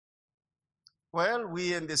Well,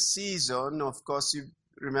 we in the season, of course, you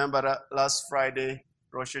remember that last Friday,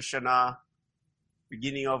 Rosh Hashanah,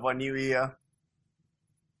 beginning of a new year.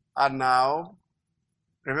 And now,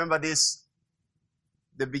 remember this,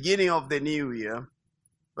 the beginning of the new year,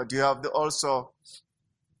 but you have also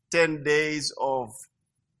 10 days of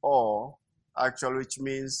awe, actually, which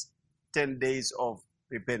means 10 days of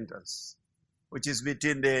repentance, which is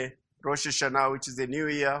between the Rosh Hashanah, which is the new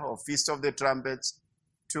year, or Feast of the Trumpets,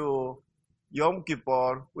 to Yom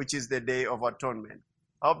Kippur, which is the Day of Atonement.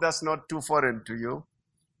 I hope that's not too foreign to you.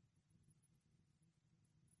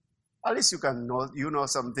 At least you know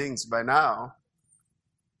some things by now.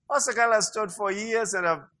 Pastor Carl has taught for years, and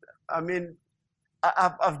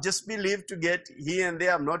I've just believed to get here and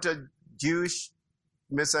there. I'm not a Jewish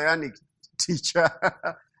messianic teacher,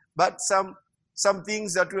 but some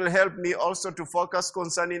things that will help me also to focus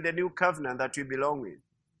concerning the new covenant that we belong with.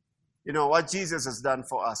 You know, what Jesus has done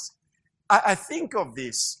for us. I think of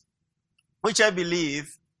this, which I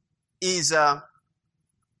believe is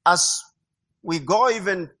as we go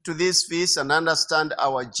even to this feast and understand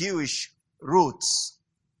our Jewish roots,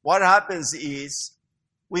 what happens is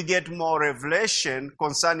we get more revelation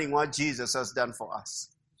concerning what Jesus has done for us.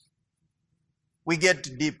 We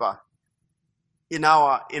get deeper in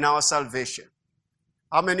our salvation.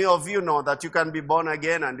 How many of you know that you can be born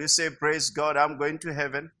again and you say, praise God, I'm going to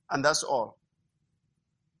heaven, and that's all?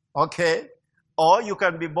 Okay? Or you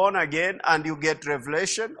can be born again and you get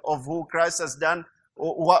revelation of who Christ has done,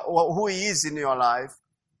 who he is in your life,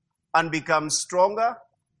 and become stronger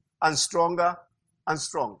and stronger and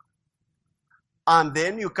stronger. And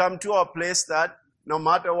then you come to a place that no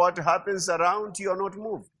matter what happens around, you are not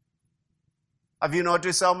moved. Have you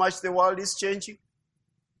noticed how much the world is changing?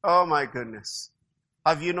 Oh my goodness.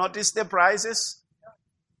 Have you noticed the prices?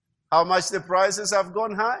 How much the prices have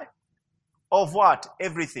gone high? Of what?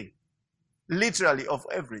 Everything. Literally of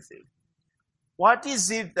everything. What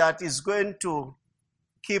is it that is going to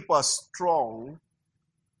keep us strong,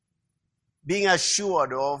 being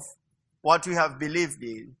assured of what we have believed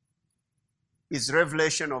in, is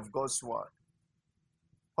revelation of God's word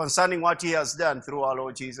concerning what he has done through our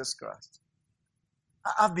Lord Jesus Christ.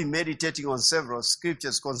 I've been meditating on several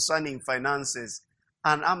scriptures concerning finances,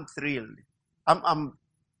 and I'm thrilled. I'm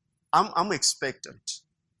expectant.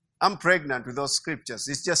 I'm pregnant with those scriptures.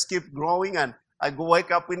 It just keeps growing, and I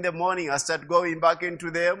wake up in the morning, I start going back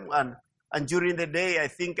into them, and during the day I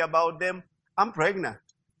think about them. I'm pregnant.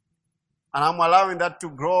 And I'm allowing that to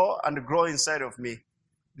grow and grow inside of me.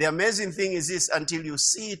 The amazing thing is this, until you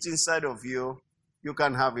see it inside of you, you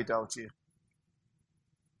can have it out here.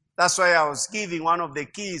 That's why I was giving one of the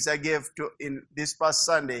keys I gave to in this past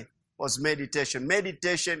Sunday was meditation.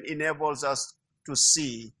 Meditation enables us to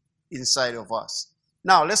see inside of us.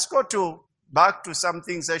 Now, let's go back to some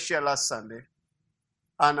things I shared last Sunday.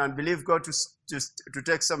 And I believe God to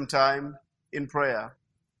take some time in prayer.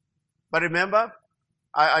 But remember,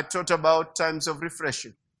 I taught about times of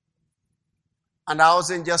refreshing. And I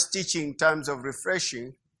wasn't just teaching times of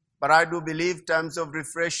refreshing, but I do believe times of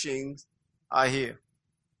refreshing are here.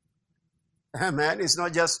 Amen. It's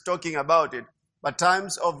not just talking about it, but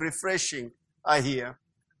times of refreshing are here.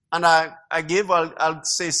 And I'll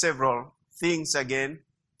say several things again.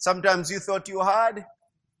 Sometimes you thought you had,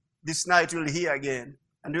 this night you'll hear again.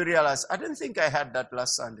 And you realize, I didn't think I had that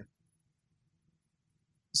last Sunday.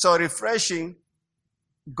 So refreshing,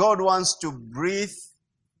 God wants to breathe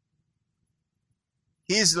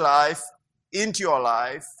his life into your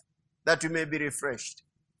life that you may be refreshed.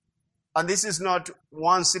 And this is not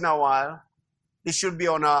once in a while. It should be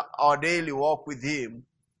on our daily walk with him.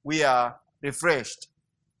 We are refreshed.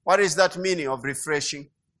 What is that meaning of refreshing?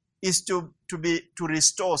 Is to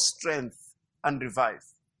restore strength and revive.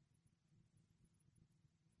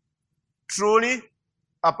 Truly,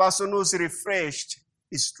 a person who's refreshed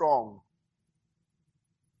is strong.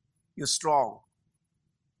 You're strong.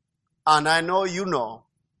 And I know you know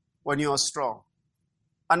when you're strong.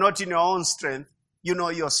 And not in your own strength, you know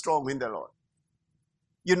you're strong in the Lord.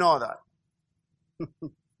 You know that.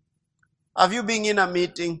 Have you been in a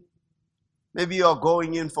meeting? Maybe you're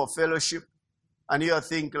going in for fellowship and you're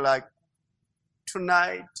thinking like,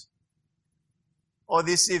 tonight or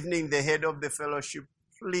this evening, the head of the fellowship,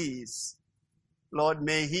 please, Lord,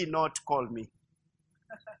 may he not call me.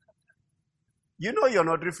 You know you're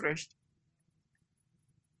not refreshed.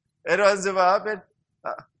 It has ever happened?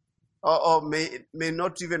 Or may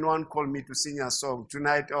not even one call me to sing a song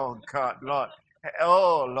tonight. Oh, God, Lord.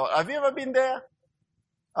 Oh, Lord. Have you ever been there?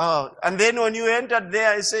 Oh, and then when you entered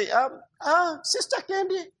there, I say, Sister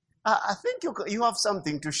Candy, I think you have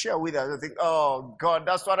something to share with us. I think, oh, God,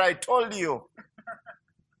 that's what I told you.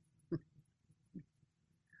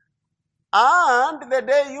 And the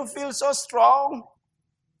day you feel so strong,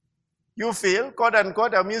 you feel, quote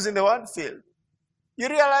unquote, I'm using the word feel, you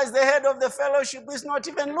realize the head of the fellowship is not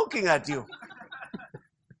even looking at you.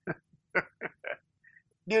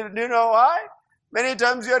 Do you know why? Many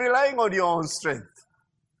times you're relying on your own strength.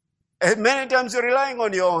 And many times you're relying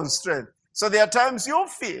on your own strength. So there are times you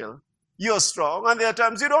feel you're strong, and there are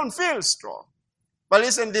times you don't feel strong. But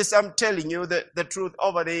listen this, I'm telling you the truth.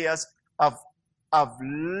 Over the years, I've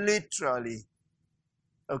literally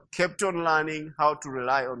kept on learning how to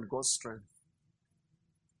rely on God's strength.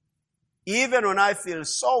 Even when I feel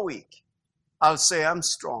so weak, I'll say, I'm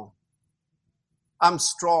strong. I'm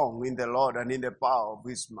strong in the Lord and in the power of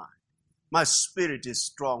His might. My spirit is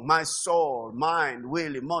strong. My soul, mind,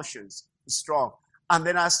 will, emotions is strong. And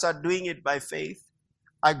then I start doing it by faith.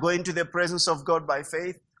 I go into the presence of God by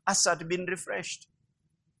faith. I start being refreshed.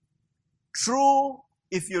 True,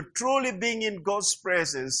 if you're truly being in God's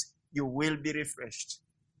presence, you will be refreshed.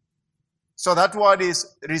 So that word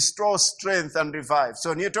is restore strength and revive.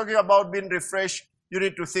 So when you're talking about being refreshed, you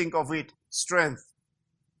need to think of it, strength.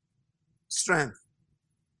 Strength.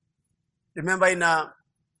 Remember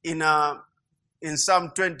in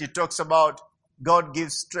Psalm 20, it talks about God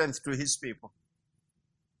gives strength to His people.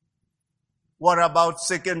 What about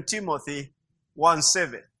 2 Timothy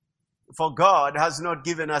 1:7? For God has not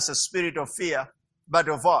given us a spirit of fear, but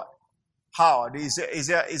of what? Power. Is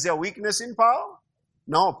there weakness in power?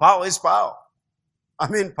 No, power is power.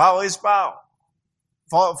 Power is power.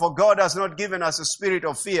 For God has not given us a spirit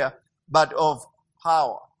of fear, but of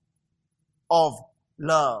power, of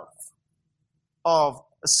love, of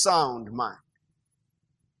a sound mind.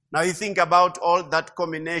 Now you think about all that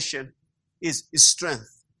combination is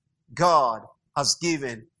strength. God has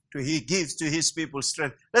given He gives to His people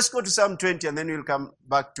strength. Let's go to Psalm 20 and then we'll come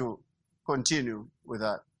back to continue with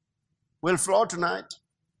that. We'll flow tonight.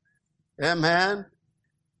 Amen.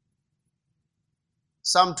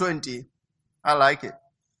 Psalm 20. I like it.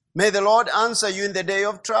 May the Lord answer you in the day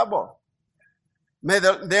of trouble. May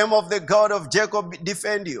the name of the God of Jacob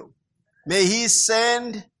defend you. May He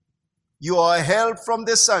send your help from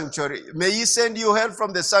the sanctuary. May He send you help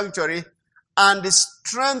from the sanctuary and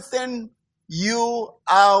strengthen you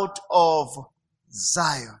out of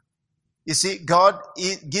Zion. You see, God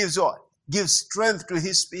gives what? Gives strength to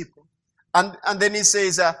His people. And then He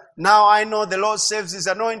says, now I know the Lord saves His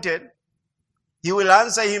anointed. He will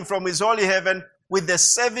answer him from His holy heaven with the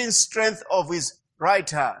saving strength of His right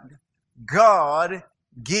hand. God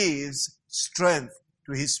gives strength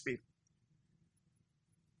to His people.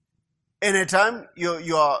 Anytime you're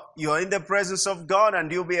in the presence of God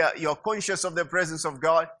and you're conscious of the presence of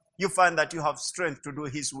God, you find that you have strength to do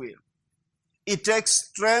His will. It takes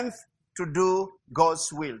strength to do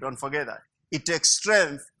God's will. Don't forget that. It takes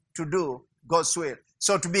strength to do God's will.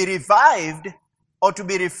 So to be revived or to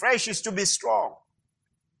be refreshed is to be strong.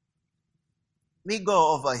 Let me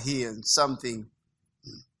go over here and something.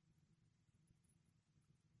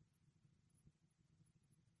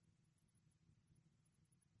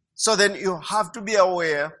 So then you have to be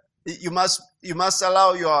aware. You must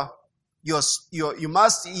allow you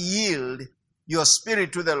must yield your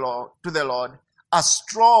spirit to the Lord. A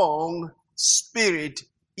strong spirit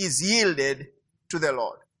is yielded to the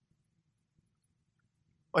Lord.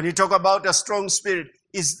 When you talk about a strong spirit,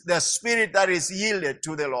 is the spirit that is yielded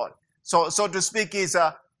to the Lord. So to speak, is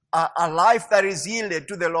a life that is yielded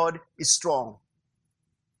to the Lord is strong.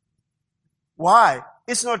 Why?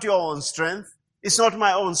 It's not your own strength. It's not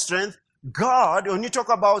my own strength. God, when you talk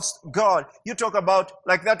about God, you talk about,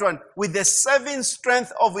 like that one, with the saving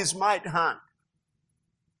strength of His might hand.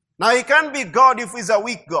 Now, He can't be God if He's a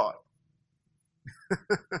weak God.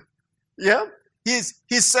 Yeah?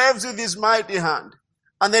 He saves with His mighty hand.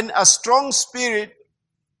 And then a strong spirit,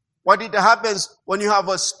 what it happens when you have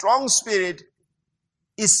a strong spirit,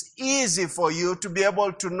 it's easy for you to be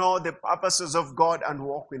able to know the purposes of God and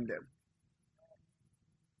walk in them.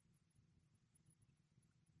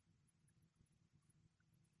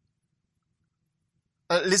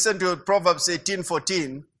 Listen to Proverbs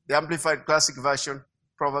 18:14, the Amplified Classic Version,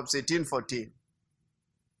 Proverbs 18:14.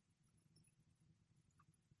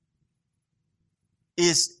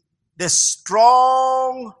 Is the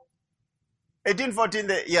strong,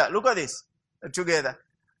 18:14, look at this together.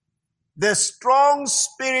 The strong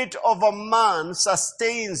spirit of a man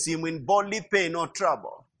sustains him in bodily pain or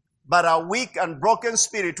trouble, but a weak and broken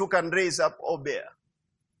spirit who can raise up or bear.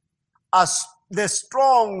 As the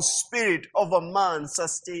strong spirit of a man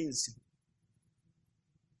sustains him.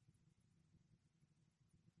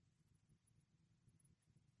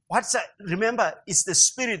 What's that? Remember, it's the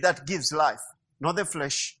spirit that gives life, not the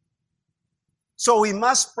flesh. So we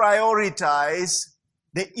must prioritize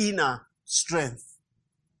the inner strength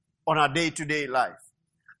on our day-to-day life.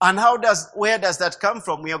 And where does that come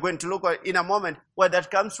from? We are going to look at in a moment where that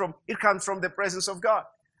comes from. It comes from the presence of God.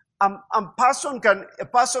 A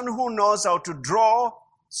person who knows how to draw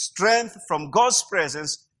strength from God's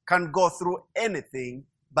presence can go through anything,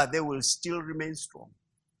 but they will still remain strong.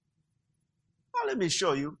 Now let me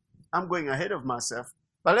show you. I'm going ahead of myself.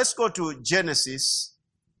 But let's go to Genesis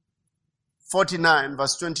 49,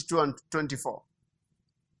 verse 22 and 24.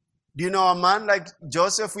 Do you know a man like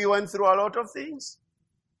Joseph? We went through a lot of things.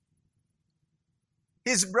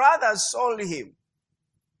 His brothers sold him.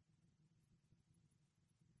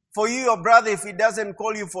 For you, your brother, if he doesn't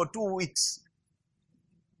call you for 2 weeks,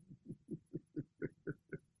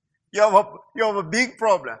 you have a big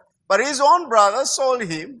problem. But his own brothers sold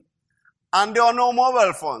him, and there were no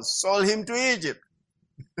mobile phones. Sold him to Egypt.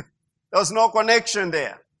 There was no connection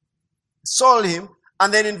there. Sold him,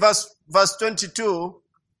 and then in verse 22,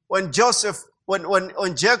 when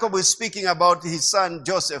Jacob is speaking about his son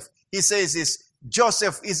Joseph, he says this: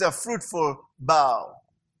 Joseph is a fruitful bough.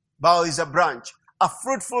 Bough is a branch. A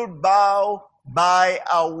fruitful bough by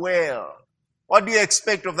a well. What do you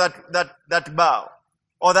expect of that bough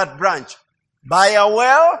or that branch? By a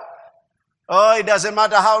well? Oh, it doesn't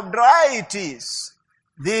matter how dry it is.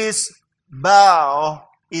 This bough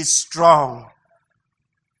is strong.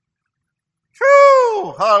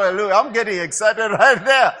 Whew, hallelujah. I'm getting excited right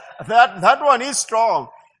there. That one is strong.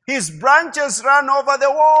 His branches run over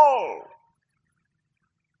the wall.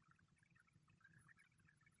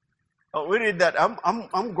 Oh, we read that.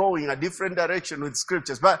 I'm going a different direction with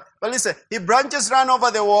scriptures. But listen, his branches ran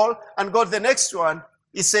over the wall, and go to the next one.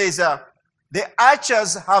 He says, the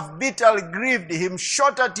archers have bitterly grieved him,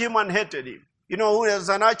 shot at him and hated him. You know who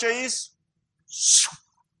an archer is?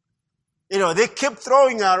 You know, they kept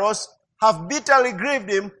throwing arrows, have bitterly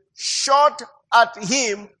grieved him, shot at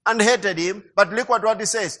him and hated him. But look what he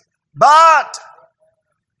says. But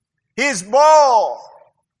his bow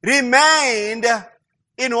remained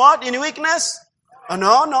in what? In weakness? Oh,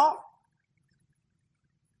 no.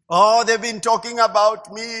 Oh, they've been talking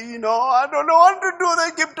about me, I don't know what to do.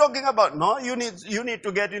 They keep talking about. No, you need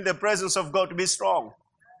to get in the presence of God to be strong.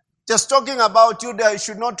 Just talking about you, they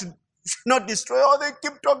should not destroy. Oh, they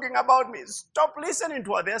keep talking about me. Stop listening to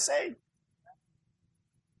what they're saying.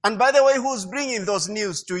 And by the way, who's bringing those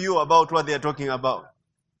news to you about what they're talking about?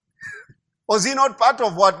 Was he not part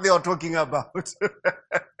of what they are talking about?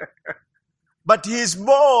 But his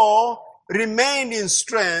bow remained in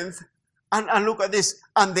strength. And look at this.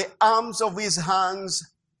 And the arms of his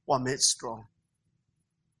hands were made strong.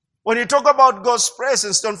 When you talk about God's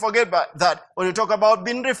presence, don't forget about that. When you talk about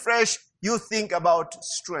being refreshed, you think about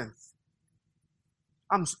strength.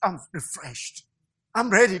 I'm refreshed. I'm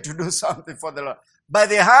ready to do something for the Lord. By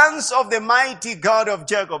the hands of the mighty God of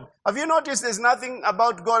Jacob. Have you noticed there's nothing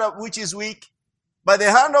about God which is weak? By the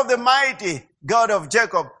hand of the mighty God of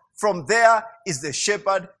Jacob. From there is the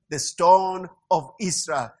shepherd, the stone of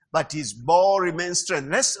Israel. But his bow remains strength.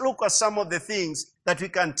 Let's look at some of the things that we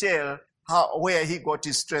can tell where he got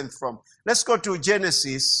his strength from. Let's go to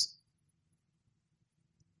Genesis.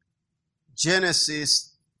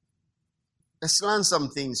 Let's learn some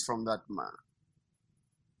things from that man.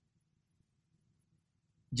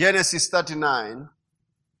 Genesis 39.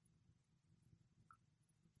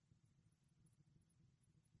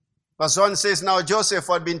 Verse 1 says, Now Joseph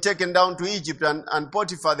had been taken down to Egypt, and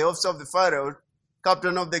Potiphar, the officer of the Pharaoh,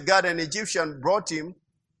 captain of the guard, an Egyptian, brought him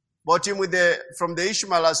from the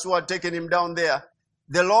Ishmaelites who had taken him down there.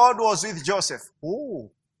 The Lord was with Joseph. Ooh,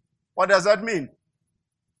 what does that mean?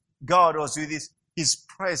 God was with his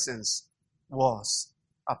presence was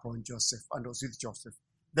upon Joseph and was with Joseph.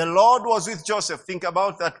 The Lord was with Joseph. Think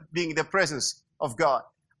about that being the presence of God.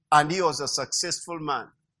 And he was a successful man.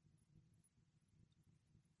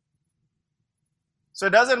 So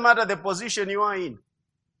it doesn't matter the position you are in.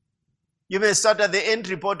 You may start at the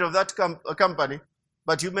entry port of that company,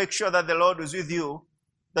 but you make sure that the Lord is with you,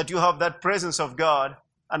 that you have that presence of God,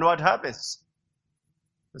 and what happens?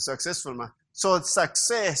 A successful man. So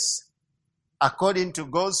success, according to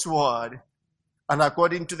God's word, and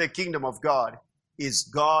according to the kingdom of God, is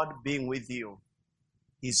God being with you.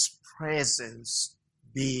 His presence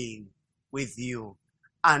being with you.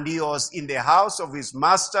 And he was in the house of his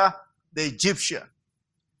master, the Egyptian.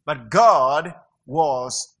 But God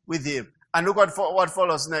was with him. And look what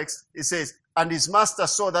follows next. It says, and his master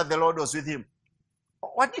saw that the Lord was with him.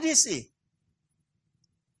 What did he see?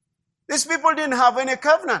 These people didn't have any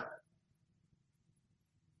covenant.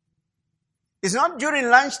 It's not during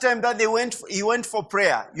lunchtime that he went for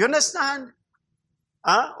prayer. You understand?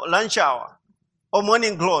 Lunch hour. or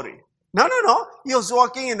morning glory. No. He was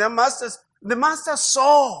walking in the master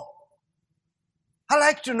saw. I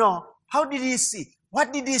like to know, how did he see?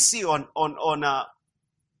 What did he see on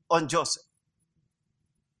Joseph?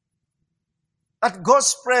 That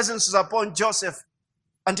God's presence was upon Joseph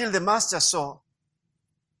until the master saw.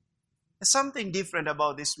 There's something different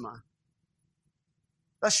about this man.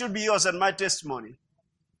 That should be yours and my testimony.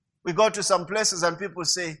 We go to some places and people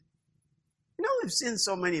say, we've seen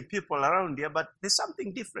so many people around here, but there's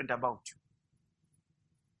something different about you.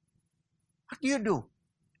 What do you do?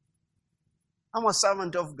 I'm a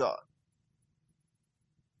servant of God.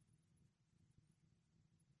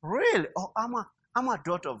 Really? Oh, I'm a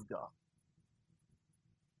daughter of God.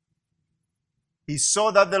 He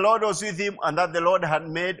saw that the Lord was with him and that the Lord had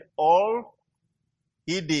made all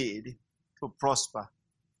he did to prosper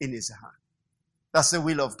in his hand. That's the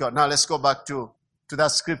will of God. Now let's go back to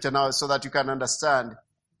that scripture now so that you can understand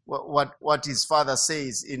what his father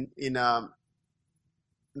says in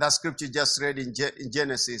that scripture just read in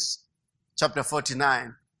Genesis chapter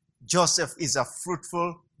 49. Joseph is a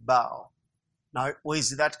fruitful bough. Now, where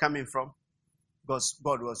is that coming from? Because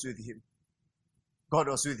God was with him. God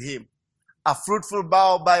was with him. A fruitful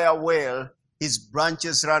bough by a well, his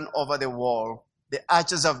branches ran over the wall. The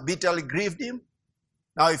archers have bitterly grieved him.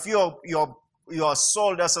 Now, if you are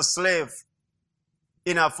sold as a slave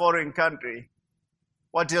in a foreign country,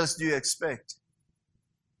 what else do you expect?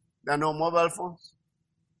 There are no mobile phones.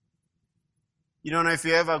 You don't know if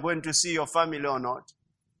you're ever going to see your family or not.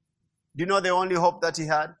 Do you know the only hope that he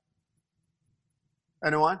had?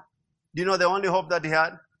 Anyone? Do you know the only hope that he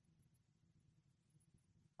had?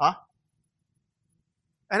 Huh?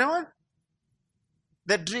 Anyone?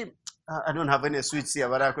 The dream. I don't have any sweets here,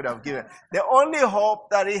 but I could have given. The only hope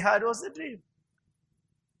that he had was the dream.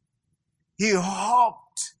 He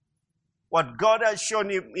hoped what God had shown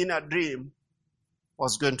him in a dream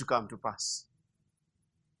was going to come to pass.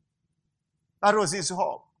 That was his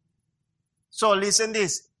hope. So listen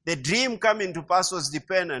this. The dream coming to pass was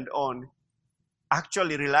dependent on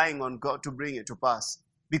actually relying on God to bring it to pass.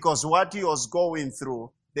 Because what he was going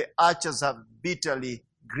through, the archers have bitterly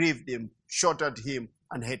grieved him, shot at him,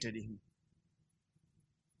 and hated him.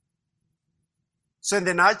 So in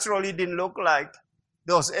the natural, it didn't look like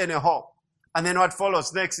there was any hope. And then what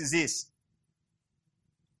follows next is this.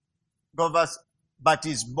 But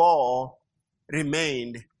his bow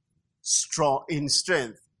remained strong in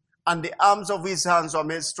strength, and the arms of his hands were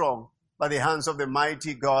made strong by the hands of the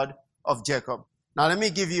mighty God of Jacob. Now let me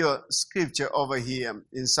give you a scripture over here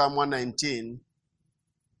in Psalm 119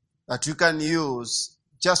 that you can use.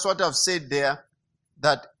 Just what I've said there,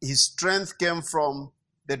 that his strength came from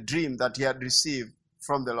the dream that he had received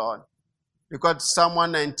from the Lord. Look at Psalm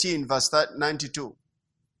 119 verse 92.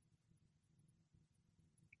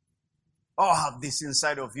 Oh, have this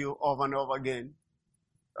inside of you over and over again.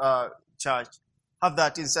 Church, have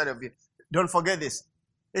that inside of you. Don't forget this.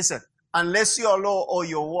 Listen, unless your law or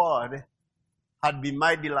your word had been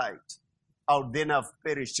my delight, I would then have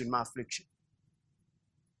perished in my affliction.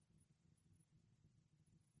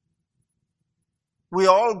 We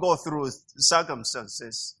all go through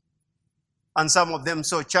circumstances, and some of them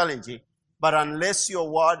so challenging. But unless your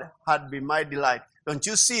word had been my delight, don't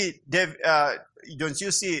you see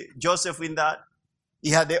Joseph in that? He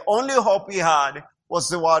had the only hope he had was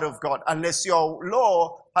the word of God. Unless your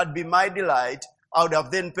law had been my delight, I would have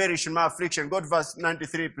then perished in my affliction. Go to verse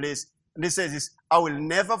 93, please. And it says this, I will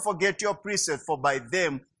never forget your precepts, for by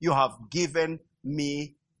them you have given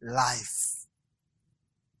me life.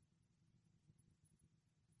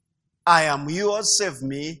 I am yours, save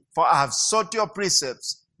me, for I have sought your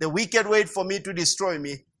precepts. The wicked wait for me to destroy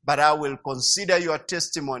me, but I will consider your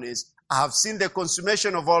testimonies. I have seen the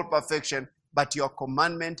consummation of all perfection, but your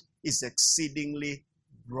commandment is exceedingly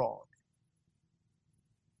broad.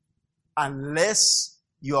 Unless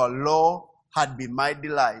your law had been my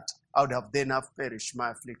delight, I would have then have perished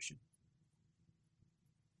my affliction.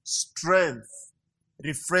 Strength,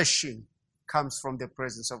 refreshing, comes from the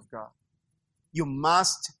presence of God. You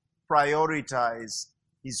must prioritize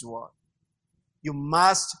his word. You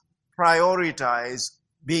must prioritize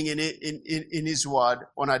being in his word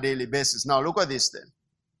on a daily basis. Now look at this then.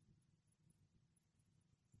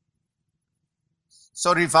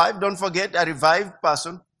 So revived, don't forget, a revived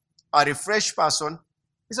person, a refreshed person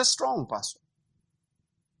is a strong person.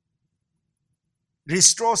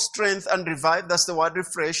 Restore strength and revive, that's the word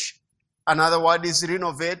refresh. Another word is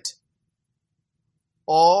renovate,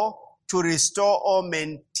 or to restore or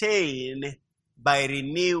maintain by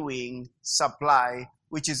renewing supply,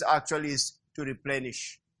 which is actually to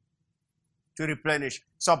replenish. To replenish.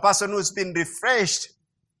 So a person who's been refreshed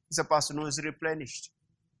is a person who is replenished.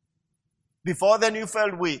 Before then you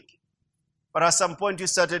felt weak. But at some point you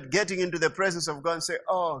started getting into the presence of God and say,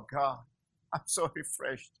 oh God, I'm so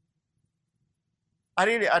refreshed. I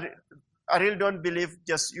really don't believe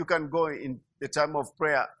just you can go in the time of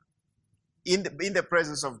prayer in the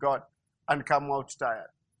presence of God and come out tired.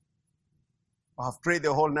 I've prayed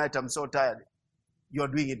the whole night, I'm so tired. You're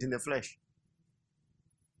doing it in the flesh.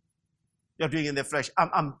 You're doing it in the flesh.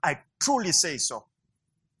 I truly say so.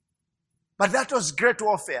 But that was great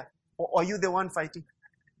warfare. Or are you the one fighting?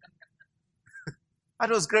 That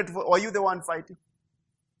was great. Or are you the one fighting?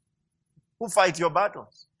 Who fights your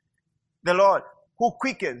battles? The Lord. Who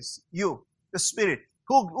quickens you? The Spirit.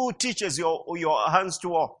 Who teaches your hands to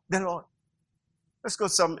war? The Lord. Let's go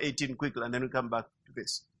Psalm 18 quickly and then we'll come back to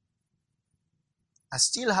this. I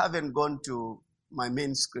still haven't gone to my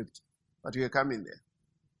main script, but we're coming there.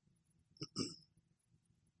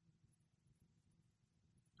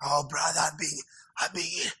 Oh, brother, I've been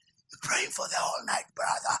praying for the whole night,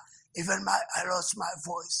 brother. Even I lost my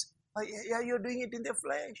voice. Oh, yeah, you're doing it in the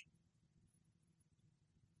flesh.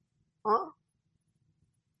 Huh?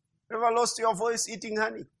 Ever lost your voice eating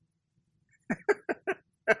honey?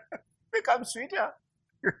 Become sweeter.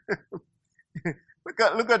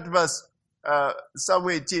 Look at verse Psalm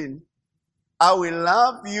 18. I will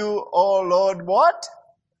love you, oh Lord. What?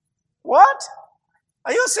 What?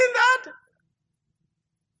 Are you seeing that?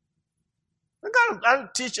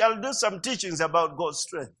 I'll do some teachings about God's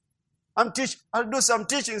strength. I'll do some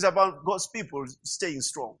teachings about God's people staying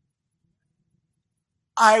strong.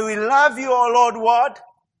 I will love you, O Lord, what?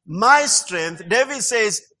 My strength. David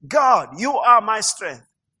says, God, you are my strength.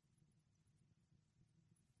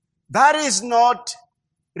 That is not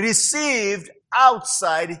received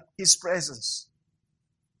outside his presence.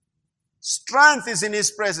 Strength is in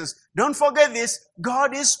his presence. Don't forget this.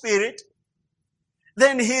 God is spirit.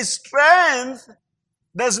 Then his strength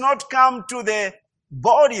does not come to the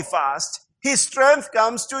body first. His strength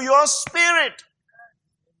comes to your spirit.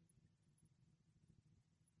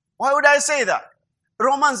 Why would I say that?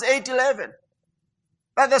 Romans 8:11.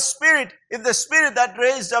 That the spirit, if the spirit that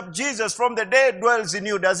raised up Jesus from the dead dwells in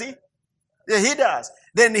you, does he? Yeah, he does.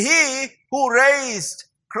 Then he who raised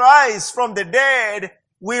Christ from the dead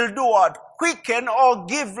will do what? Quicken or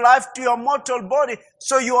give life to your mortal body.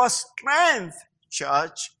 So your strength,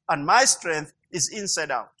 church, and my strength is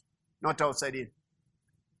inside out, not outside in.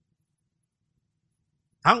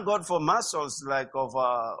 Thank God for muscles like of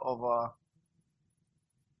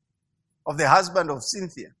the husband of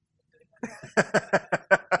Cynthia.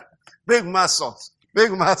 Big muscles. A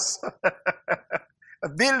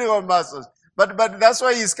building of muscles. But that's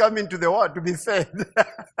why he's coming to the world, to be fed.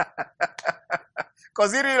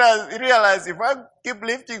 Because he realized if I keep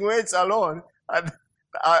lifting weights alone, I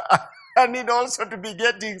need also to be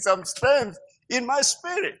getting some strength in my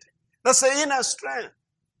spirit. That's the inner strength.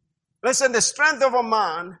 Listen, the strength of a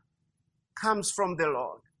man comes from the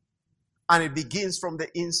Lord. And it begins from the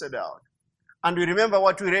inside out. And we remember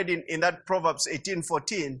what we read in that Proverbs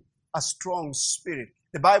 18:14, a strong spirit.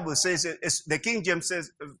 The Bible says, the King James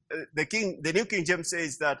says, the New King James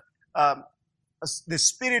says that the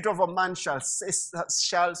spirit of a man shall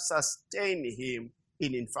sustain him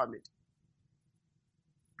in infirmity.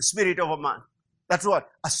 The spirit of a man. That's what?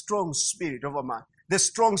 A strong spirit of a man. The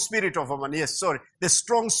strong spirit of a man. Yes, sorry. The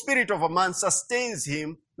strong spirit of a man sustains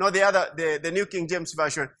him. No, the New King James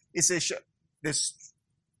Version. It says,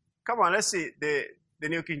 come on, let's see the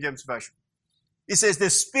New King James Version. It says the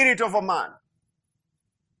spirit of a man.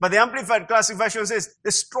 But the Amplified Classic Version says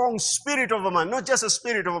the strong spirit of a man, not just a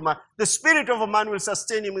spirit of a man. The spirit of a man will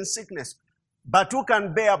sustain him in sickness. But who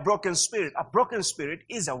can bear a broken spirit? A broken spirit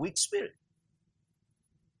is a weak spirit.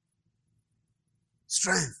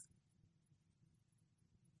 Strength.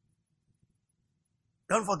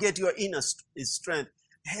 Don't forget your inner strength.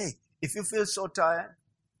 Hey, if you feel so tired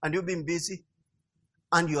and you've been busy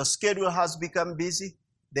and your schedule has become busy,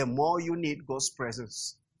 the more you need God's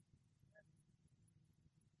presence.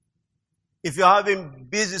 If you're having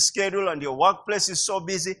busy schedule and your workplace is so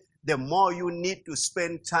busy, the more you need to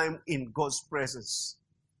spend time in God's presence.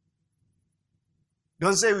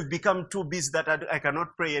 Don't say we've become too busy that I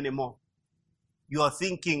cannot pray anymore. You are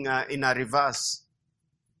thinking in a reverse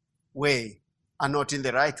way and not in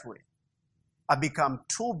the right way. I become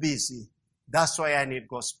too busy. That's why I need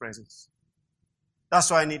God's presence. That's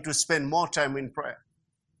why I need to spend more time in prayer.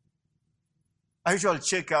 I usually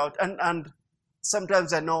check out and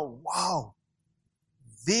sometimes I know, wow,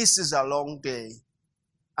 this is a long day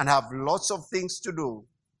and I have lots of things to do.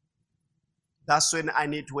 That's when I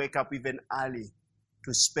need to wake up even early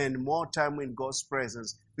to spend more time in God's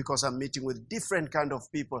presence because I'm meeting with different kind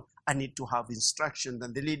of people. I need to have instruction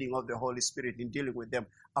and the leading of the Holy Spirit in dealing with them.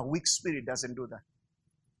 A weak spirit doesn't do that.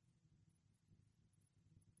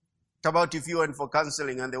 How about if you went for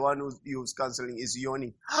counseling and the one who used counseling is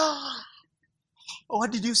yawning?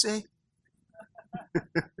 What did you say?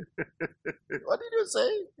 What did you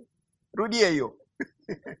say? Rudiayo.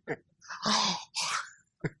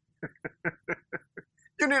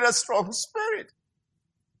 You need a strong spirit.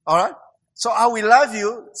 All right? So I will love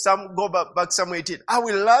you. Go back Psalm 18. I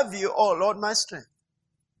will love you, oh Lord, my strength.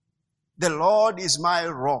 The Lord is my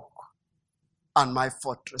rock and my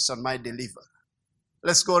fortress and my deliverer.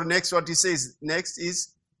 Let's go next. What he says next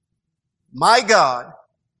is, my God,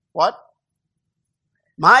 what?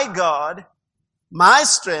 My God, my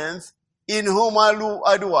strength, in whom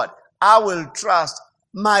I do what? I will trust,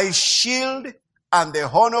 my shield and the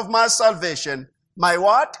horn of my salvation, my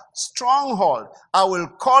what? Stronghold. I will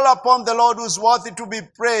call upon the Lord who is worthy to be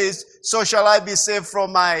praised, so shall I be saved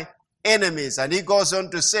from my enemies. And he goes on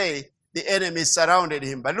to say, the enemies surrounded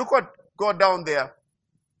him. But look what, go down there.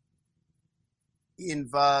 In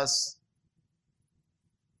verse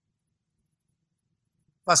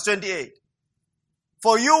 28.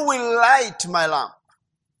 For you will light my lamp.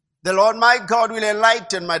 The Lord my God will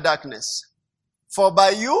enlighten my darkness. For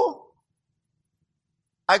by you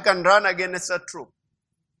I can run against a troop.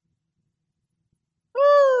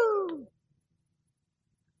 Woo.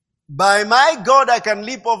 By my God I can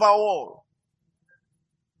leap over a wall.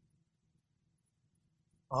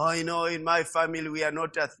 Oh, in my family we are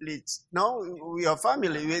not athletes. No, we are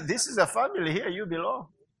family. This is a family here. You belong.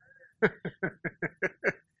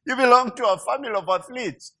 You belong to a family of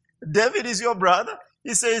athletes. David is your brother.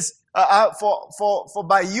 He says, for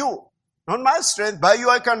by you, not my strength, by you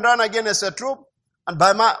I can run against a troop, and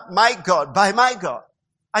by my God, by my God.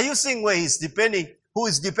 Are you seeing where he's depending? Who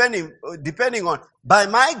is depending on? By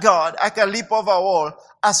my God, I can leap over a wall.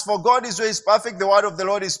 As for God, his way is perfect. The word of the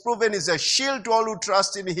Lord is proven. Is a shield to all who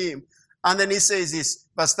trust in him. And then he says this,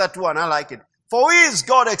 verse 31, I like it. For who is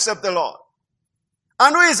God except the Lord?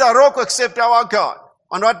 And who is a rock except our God?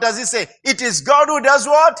 And what does he say? It is God who does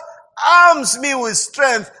what? Arms me with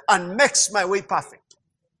strength and makes my way perfect.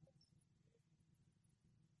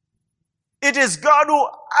 It is God who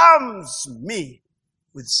arms me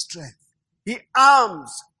with strength. He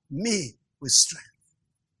arms me with strength.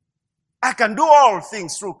 I can do all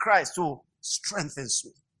things through Christ who strengthens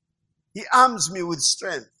me. He arms me with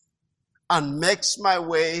strength and makes my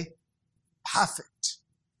way perfect.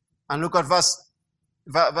 And look at verse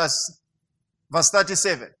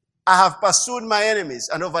 37. I have pursued my enemies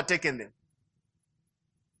and overtaken them.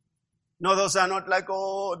 No, those are not like,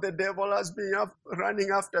 oh, the devil has been running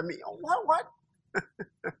after me. Oh, what?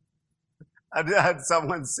 I had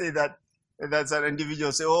someone say that. That's an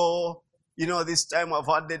individual say, oh, this time I've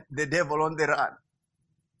had the devil on the run.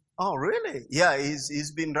 Oh, really? Yeah,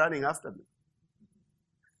 he's been running after me.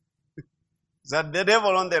 That the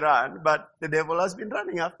devil on the run, but the devil has been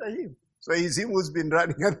running after him. So it's him who's been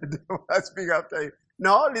running and the devil has been after him.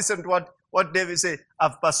 No, listen to what David said.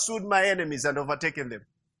 I've pursued my enemies and overtaken them.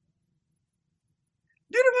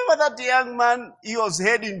 Do you remember that young man? He was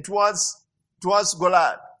heading towards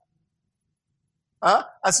Goliath.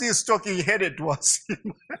 As he was talking, he headed towards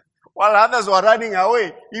him. While others were running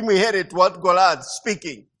away, he headed towards Goliath,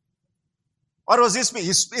 speaking. What was he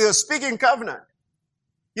speaking? He was speaking covenant.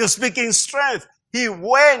 He was speaking strength. He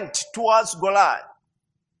went towards Goliath.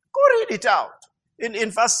 Go read it out. In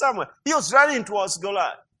 1 Samuel, he was running towards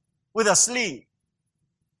Goliath with a sling.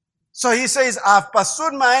 So he says, I've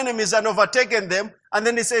pursued my enemies and overtaken them. And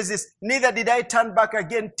then he says this, neither did I turn back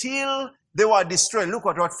again till they were destroyed. Look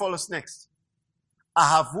at what follows next. I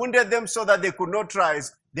have wounded them so that they could not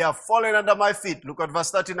rise. They have fallen under my feet. Look at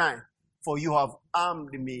verse 39. For you have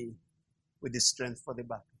armed me with the strength for the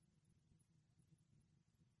battle.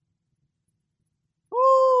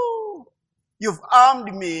 Woo! You've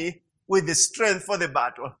armed me with the strength for the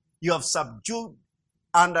battle. You have subdued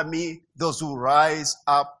under me those who rise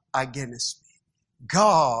up against me.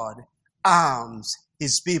 God arms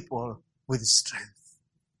his people with strength.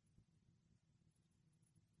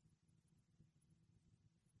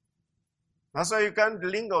 That's why you can't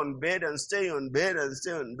linger on bed and stay on bed and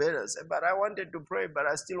stay on bed and say, but I wanted to pray, but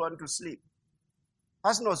I still want to sleep.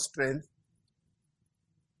 That's not strength.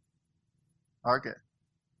 Okay.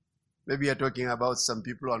 Maybe you're talking about some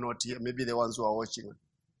people who are not here. Maybe the ones who are watching.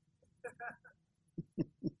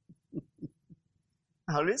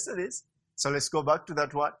 Now listen to this. So let's go back to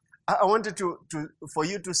that one. I wanted for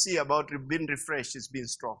you to see about being refreshed is being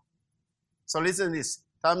strong. So listen to this.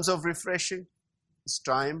 Times of refreshing is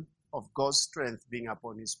time of God's strength being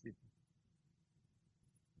upon his people.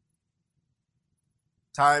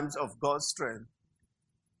 Times of God's strength.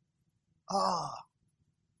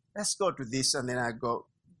 Let's go to this and then I go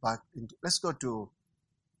back into, let's go to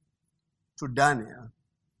Daniel.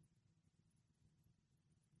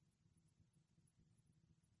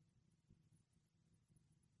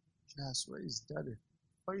 Yes, where is Daniel?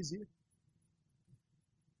 Where is he?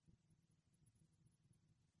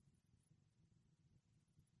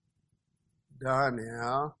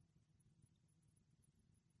 Daniel.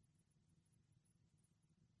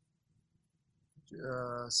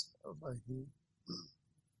 Just over here.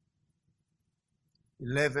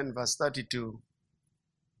 11 verse 32.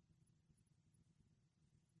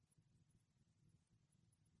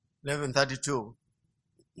 11:32.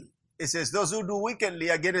 It says, those who do wickedly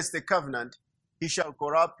against the covenant, he shall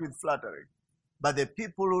corrupt with flattery. But the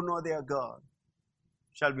people who know their God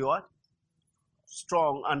shall be what?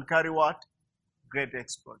 Strong and carry what? Great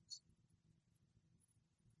exploits.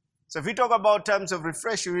 So if we talk about times of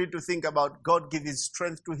refreshing, we need to think about God giving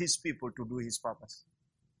strength to his people to do his purpose.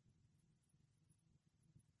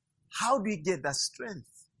 How do we get that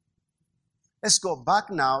strength? Let's go back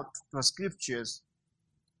now to our scriptures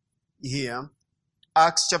here.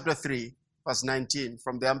 Acts chapter 3, verse 19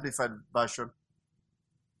 from the Amplified Version.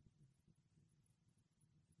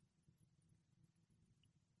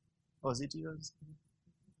 Was it yours?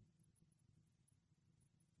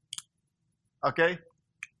 Okay.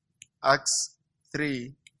 Acts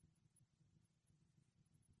 3.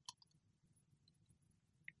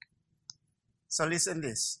 So listen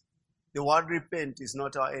this. The word repent is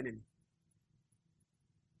not our enemy.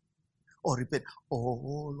 Oh, repent. Oh,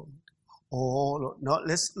 Lord. Oh, Lord. No,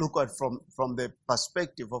 let's look at from the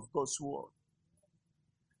perspective of God's word.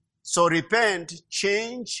 So repent,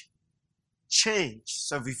 change.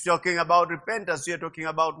 So if we're talking about repentance, we are talking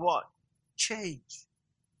about what? Change.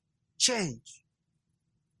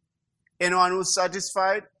 Anyone who's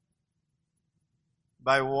satisfied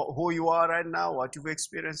by who you are right now, what you've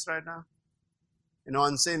experienced right now?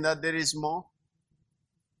 Anyone saying that there is more?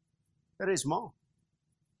 There is more.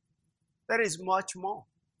 There is much more.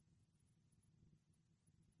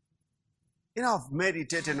 I've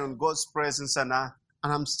meditated on God's presence and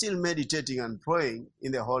I'm still meditating and praying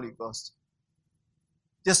in the Holy Ghost.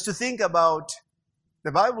 Just to think about,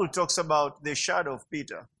 the Bible talks about the shadow of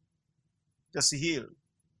Peter, just healed.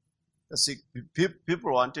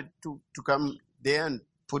 People wanted to come there and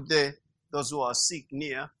put those who are sick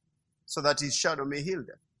near so that his shadow may heal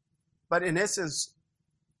them. But in essence,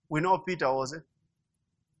 we know Peter wasn't.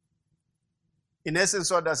 In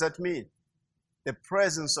essence, what does that mean? The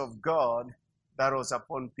presence of God that was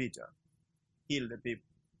upon Peter healed the people.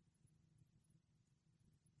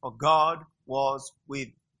 For God was with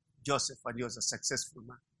Joseph and he was a successful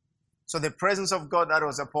man. So the presence of God that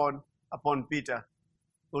was upon Peter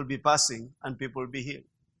will be passing and people will be healed.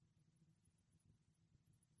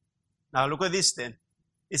 Now look at this then.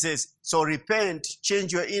 It says, so repent,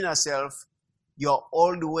 change your inner self, your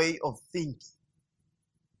old way of thinking.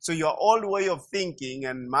 So your old way of thinking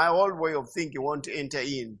and my old way of thinking want to enter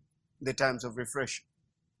in the times of refreshing.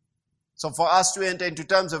 So for us to enter into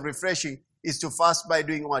times of refreshing is to fast by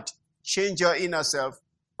doing what? Change your inner self,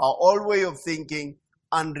 our old way of thinking,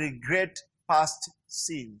 and regret past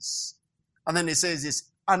sins. And then it says this,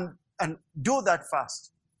 and do that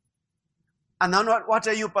fast. And then what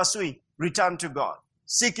are you pursuing? Return to God.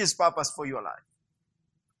 Seek his purpose for your life.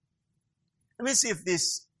 Let me see if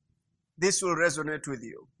this will resonate with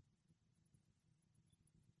you.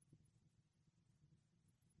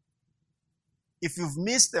 If you've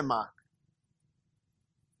missed the mark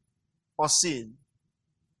or sin,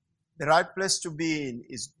 the right place to be in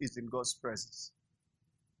is in God's presence.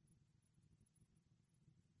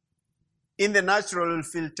 In the natural, you'll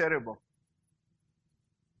feel terrible.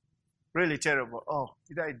 Really terrible. Oh,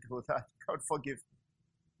 did I do that? God forgive me.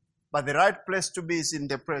 But the right place to be is in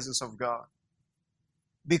the presence of God.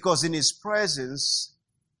 Because in his presence,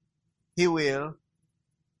 he will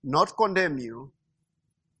not condemn you,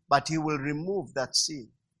 but he will remove that sin.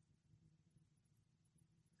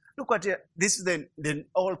 Look at it. This is the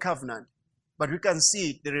old covenant, but we can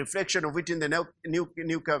see the reflection of it in the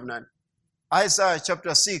new covenant. Isaiah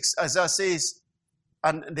chapter 6, Isaiah says,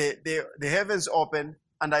 and the heavens opened,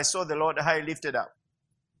 and I saw the Lord high lifted up.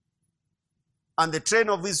 And the train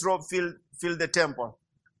of his robe filled the temple.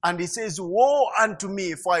 And he says, woe unto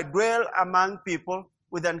me, for I dwell among people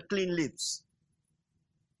with unclean lips.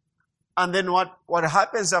 And then what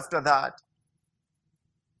happens after that?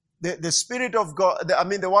 The Spirit of God,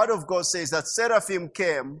 the Word of God says that seraphim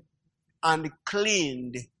came and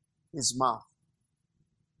cleaned his mouth.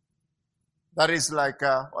 That is like,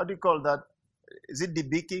 what do you call that? Is it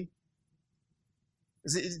debeaking?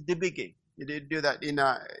 It's debagging. You did do that in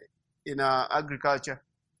agriculture.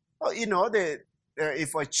 Oh,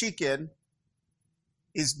 if a chicken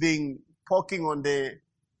is being poking on the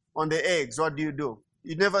eggs, what do?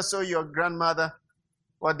 You never saw your grandmother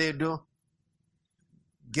what they do?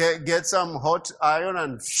 Get some hot iron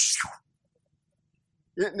and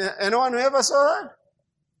anyone who ever saw that?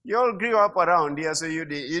 You all grew up around here, so you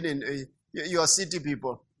didn't. You are city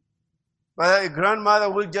people. But a grandmother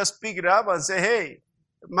will just pick it up and say, "Hey,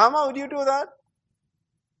 Mama, would you do that?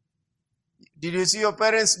 Did you see your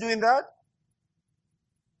parents doing that?"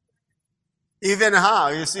 Even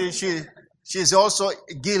her, you see, she's also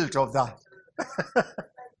guilty of that.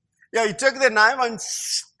 Yeah, you take the knife and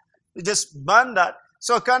you just burn that,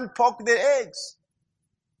 so you can't poke the eggs.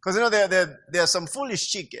 Because there are some foolish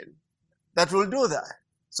chicken that will do that.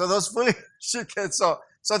 So those foolish chickens.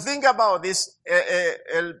 So think about this.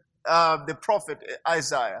 The prophet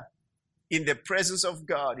Isaiah, in the presence of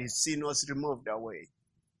God, his sin was removed away.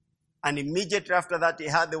 And immediately after that, he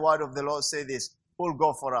heard the word of the Lord say this, "Who'll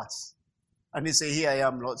go for us?" And he said, "Here I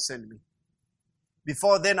am, Lord, send me."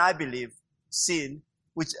 Before then, I believe sin,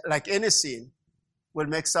 which like any sin, will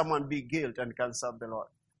make someone be guilt and can serve the Lord.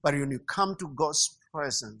 But when you come to God's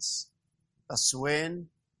presence, that's when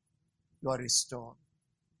you are restored.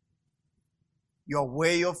 Your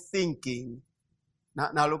way of thinking.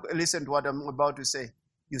 Now look, listen to what I'm about to say.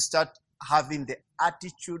 You start having the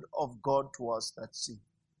attitude of God towards that sin.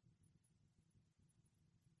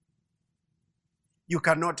 You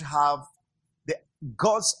cannot have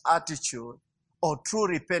God's attitude or true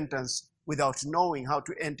repentance without knowing how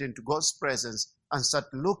to enter into God's presence and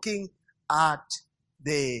start looking at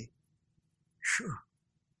the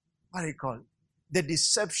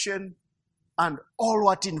deception and all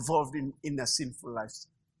what involved in a sinful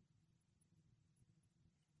lifestyle.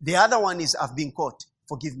 The other one is, "I've been caught.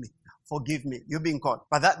 Forgive me. Forgive me. You've been caught."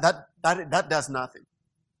 But that does nothing.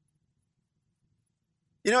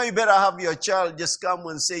 You better have your child just come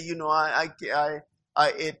and say,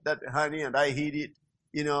 I ate that honey and I hid it.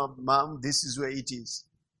 Mom, this is where it is.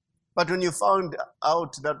 But when you found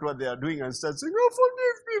out that what they are doing and start saying, "Oh,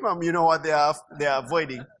 forgive me, Mom," you know what they are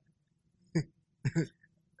avoiding.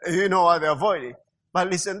 You know what they're avoiding. But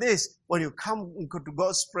listen this, when you come into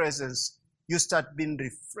God's presence, you start being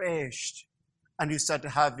refreshed and you start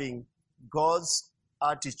having God's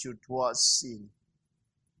attitude towards sin.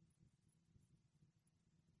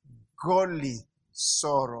 Godly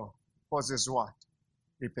sorrow causes what?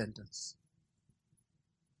 Repentance.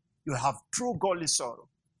 You have true godly sorrow.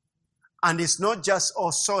 And it's not just, "Oh,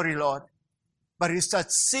 sorry, Lord," but you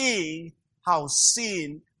start seeing how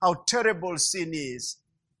terrible sin is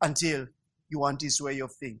until you want his way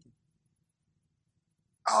of thinking.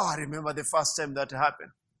 Oh, I remember the first time that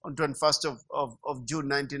happened on 21st of June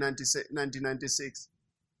 1996.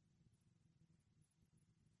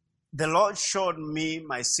 The Lord showed me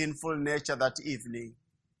my sinful nature that evening.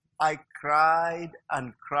 I cried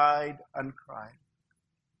and cried and cried.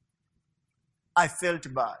 I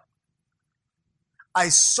felt bad. I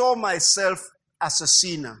saw myself as a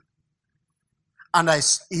sinner. And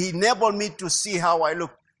he enabled me to see how I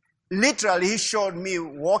looked. Literally, he showed me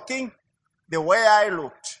walking the way I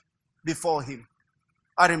looked before him.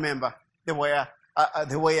 I remember the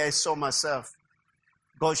way I saw myself.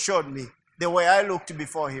 God showed me the way I looked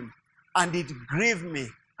before him. And it grieved me.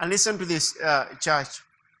 And listen to this, church.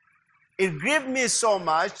 It grieved me so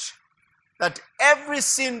much that every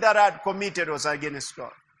sin that I had committed was against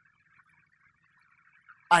God.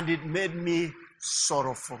 And it made me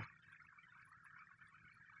sorrowful.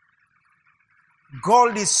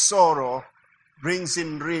 Godly sorrow brings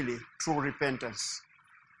in really true repentance.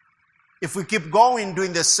 If we keep going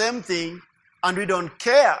doing the same thing and we don't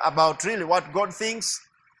care about really what God thinks,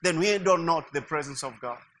 then we don't know the presence of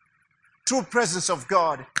God. True presence of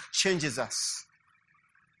God changes us.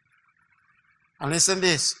 And listen to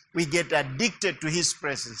this, we get addicted to his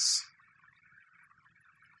presence.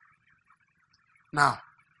 Now,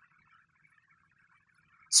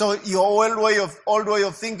 so your old way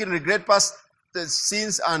of thinking, regret past the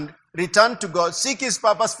sins and return to God, seek his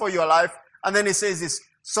purpose for your life. And then he says this,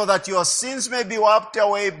 so that your sins may be wiped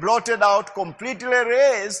away, blotted out, completely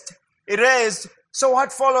erased. So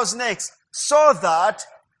what follows next? So that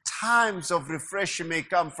times of refreshing may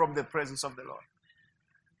come from the presence of the Lord.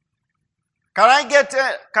 Can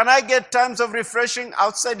I get times of refreshing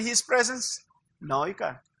outside his presence? No, you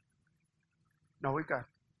can't. No, we can't.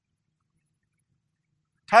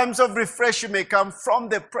 Times of refreshing may come from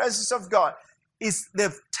the presence of God. It's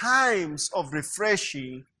the times of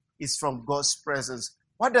refreshing is from God's presence.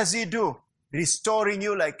 What does he do? Restoring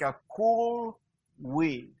you like a cool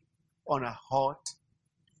wind on a hot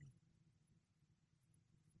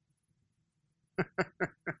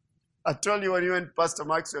I told you when you went Pastor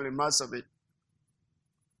Maxwell in Marsabit.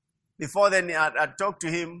 Before then, I talked to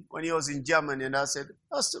him when he was in Germany, and I said,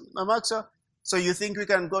 Pastor Maxwell, so you think we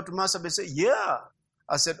can go to Marsabit? He said, yeah.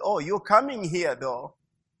 I said, oh, you're coming here, though.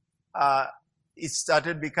 It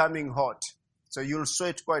started becoming hot. So you'll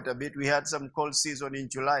sweat quite a bit. We had some cold season in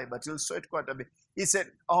July, but you'll sweat quite a bit. He said,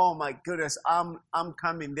 oh, my goodness, I'm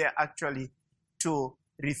coming there actually to,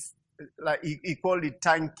 he called it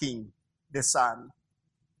tanking the sun.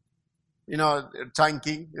 You know,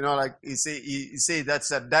 tanking, you know, like he say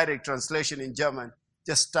that's a direct translation in German,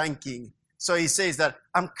 just tanking. So he says that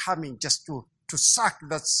I'm coming just to suck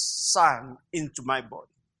that sun into my body.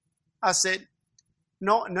 I said,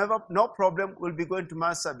 no problem. We'll be going to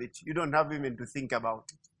Marsabit. You don't have even to think about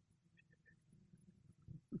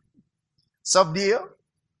it. Subdio,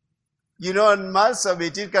 you know, in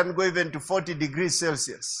Marsabit, it can go even to 40 degrees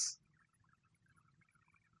Celsius.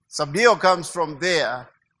 Subdio comes from there.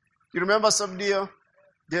 You remember Subdio?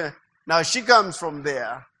 Yeah. Now she comes from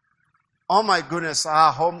there. Oh my goodness,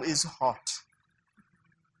 our home is hot.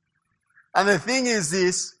 And the thing is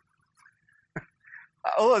this.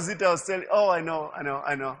 What was it I was telling? Oh, I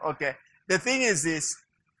know. Okay. The thing is this.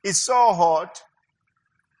 It's so hot.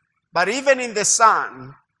 But even in the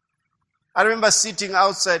sun, I remember sitting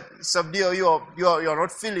outside Subdio, you're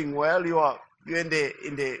not feeling well, you're in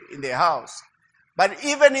the house. But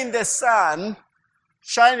even in the sun,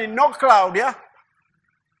 shining, no cloud, yeah?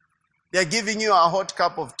 They're giving you a hot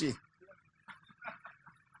cup of tea.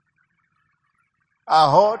 A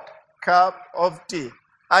hot cup of tea.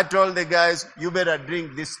 I told the guys, you better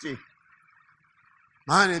drink this tea.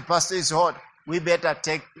 Man, the pastor is hot. We better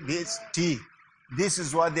take this tea. This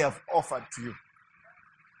is what they have offered to you.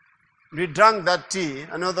 We drank that tea,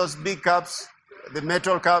 I know those big cups, the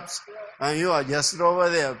metal cups, and you are just over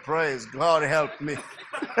there. Praise God, help me.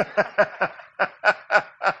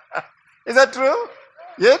 Is that true?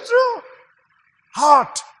 Yeah, true.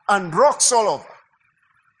 Hot and rocks all over.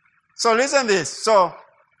 So listen this. So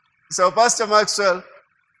Pastor Maxwell,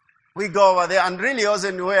 we go over there, and really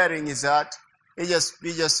wasn't wearing his hat. He just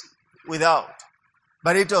without.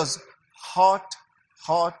 But it was hot.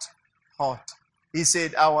 He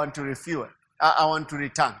said, I want to refuel. I want to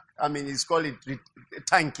retank. I mean, he's called it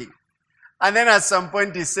tanking. And then at some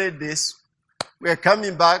point he said this. We're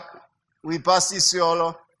coming back. We passed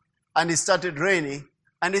Isiolo, and it started raining.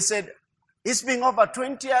 And he said, it's been over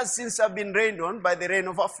 20 years since I've been rained on by the rain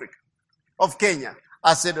of Africa, of Kenya.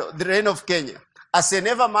 I said, the rain of Kenya. I said,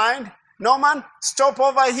 never mind. No, man, stop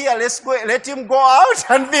over here. Let's go. Let him go out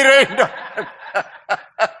and be rained on.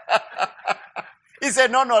 He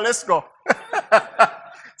said, no, let's go.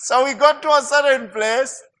 So we got to a certain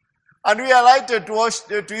place, and we alighted to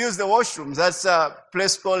use the washrooms. That's a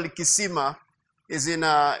place called Kisima. Is in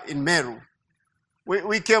Meru.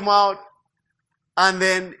 We came out, and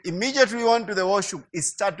then immediately we went to the washroom. It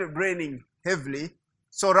started raining heavily.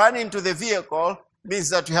 So running to the vehicle means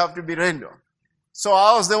that you have to be rained on. So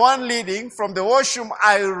I was the one leading from the washroom.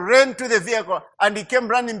 I ran to the vehicle, and he came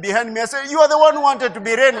running behind me. I said, you are the one who wanted to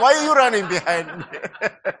be rained. Why are you running behind me?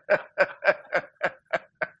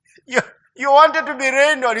 You wanted to be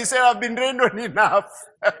rained on. He said, I've been rained on enough.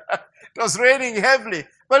 It was raining heavily.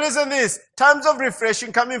 But listen to this. Times of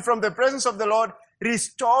refreshing coming from the presence of the Lord,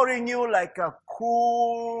 restoring you like a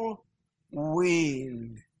cool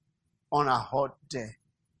wind on a hot day.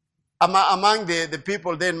 Among the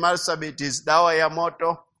people then, Marsabit is dawa ya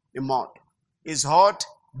moto ni moto. It's hot,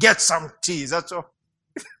 get some tea. That's all.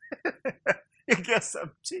 You get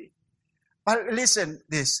some tea. But listen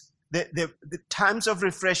this. The times of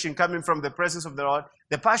refreshing coming from the presence of the Lord,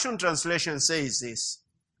 the Passion Translation says this.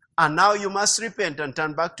 And now you must repent and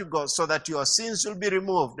turn back to God so that your sins will be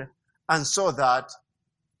removed, and so that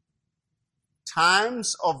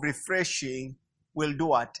times of refreshing will do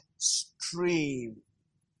what? Stream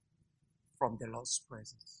from the Lord's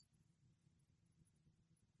presence.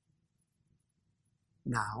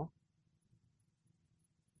 Now,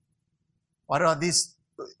 what are these?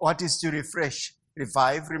 What is to refresh?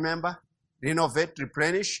 Revive, remember? Renovate,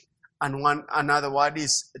 replenish. And another word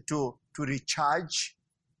is to recharge.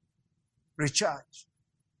 Recharge.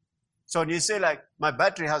 So when you say like, my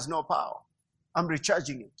battery has no power, I'm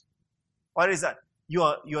recharging it. What is that?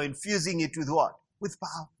 You're infusing it with what? With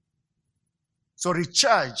power. So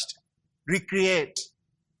recharged, recreate,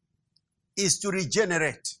 is to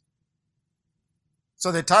regenerate.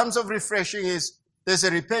 So the times of refreshing is, there's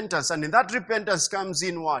a repentance, and in that repentance comes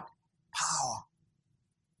in what? Power.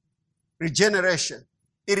 Regeneration.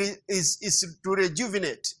 It is to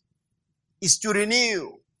rejuvenate. Is to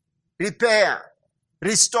renew, repair,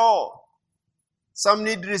 restore. Some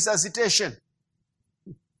need resuscitation.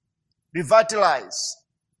 revitalize,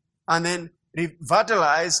 and then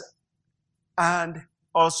revitalize, and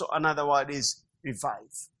also another word is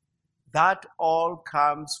revive. That all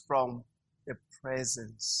comes from the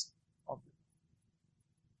presence of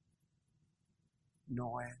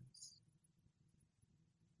nowhere else.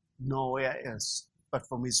 Nowhere else but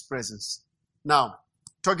from his presence. Now,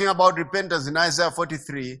 talking about repentance in Isaiah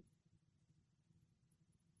 43,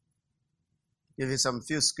 give you some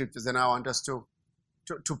few scriptures, and I want us to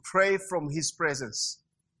pray from his presence.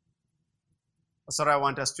 That's what I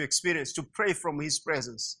want us to experience, to pray from his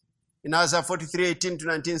presence. In Isaiah 43, 18 to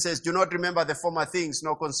 19 says, do not remember the former things,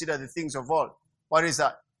 nor consider the things of old. What is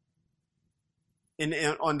that?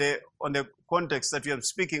 On the context that we are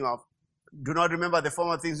speaking of, do not remember the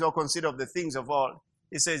former things, nor consider the things of old.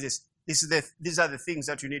 It says this. These are the things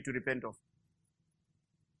that you need to repent of.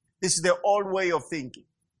 This is the old way of thinking.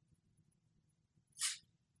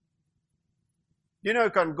 You know, you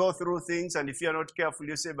can go through things, and if you're not careful,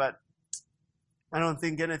 you say, but I don't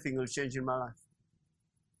think anything will change in my life.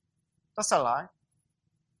 That's a lie.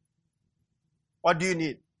 What do you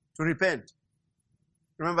need? To repent.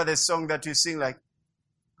 Remember the song that you sing like,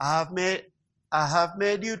 I have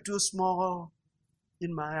made you too small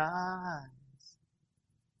in my eyes.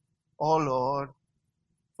 Oh Lord,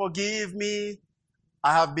 forgive me.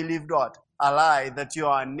 I have believed what? A lie, that you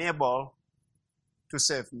are unable to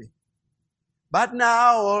save me. But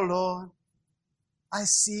now, oh Lord, I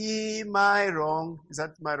see my wrong. Is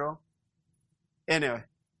that my wrong? Anyway,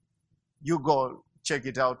 you go check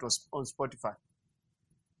it out on Spotify.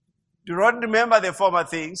 Do not remember the former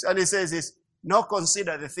things. And it says this, nor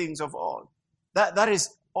consider the things of old. That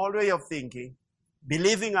is old way of thinking,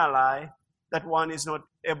 believing a lie that one is not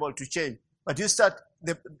able to change. But you start,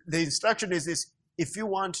 the instruction is this, if you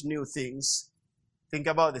want new things, think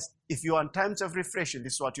about this. If you want times of refreshing,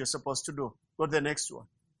 this is what you're supposed to do. Go to the next one.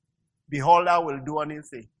 Behold, I will do a new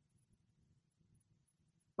thing.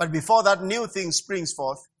 But before that new thing springs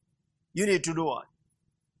forth, you need to do what?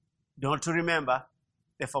 Not to remember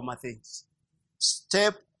the former things.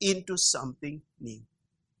 Step into something new.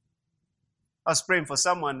 I was praying for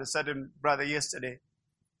someone, a certain brother yesterday,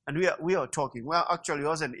 and we are talking. Well, actually, it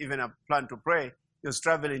wasn't even a plan to pray. He was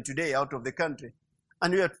traveling today out of the country.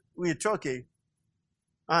 And we were talking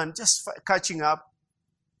and just catching up.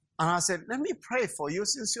 And I said, let me pray for you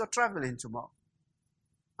since you're traveling tomorrow.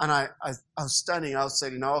 And I was standing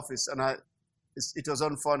outside in our office, and it was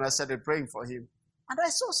on phone. I started praying for him. And I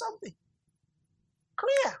saw something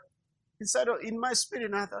clear in my spirit.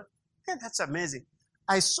 And I thought, hey, that's amazing.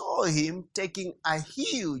 I saw him taking a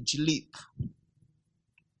huge leap.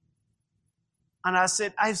 And I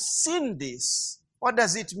said, I've seen this. What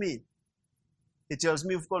does it mean? It tells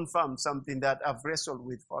me you've confirmed something that I've wrestled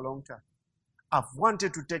with for a long time. I've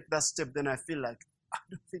wanted to take that step, then I feel like, I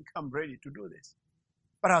don't think I'm ready to do this.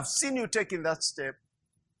 But I've seen you taking that step.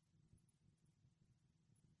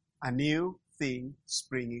 A new thing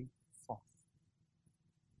springing forth.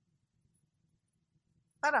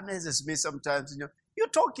 That amazes me sometimes. You're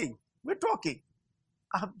talking. We're talking.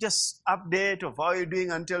 I'll just update of how you're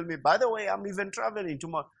doing and tell me, by the way, I'm even traveling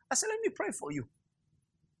tomorrow. I said, let me pray for you.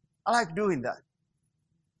 I like doing that.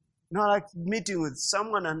 I like meeting with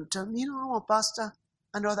someone and tell me, I'm a pastor.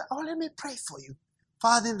 And all that. Oh, let me pray for you.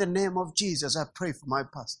 Father, in the name of Jesus, I pray for my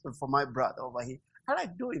pastor, for my brother over here. I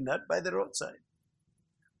like doing that by the roadside.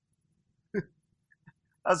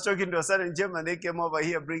 I was talking to a certain German. They came over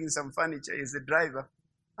here bringing some furniture. He's the driver.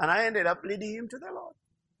 And I ended up leading him to the Lord.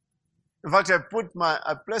 In fact,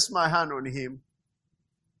 I placed my hand on him,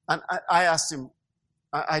 and I asked him,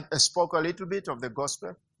 I spoke a little bit of the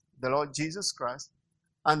gospel, the Lord Jesus Christ,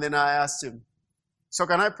 and then I asked him, so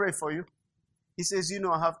can I pray for you? He says,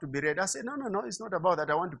 I have to be ready. I said, no, it's not about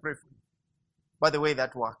that. I want to pray for you. By the way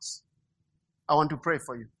that works, I want to pray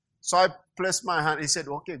for you. So I placed my hand. He said,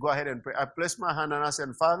 okay, go ahead and pray. I placed my hand and I said,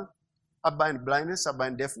 Father, I bind blindness, I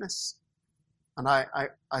bind deafness. And I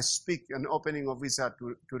speak an opening of his heart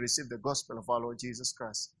to receive the gospel of our Lord Jesus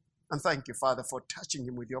Christ. And thank you, Father, for touching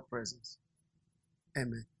him with your presence.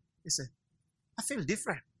 Amen. He said, I feel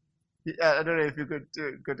different. I don't know if you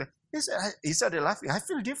could. He started laughing. I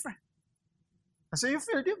feel different. I said, you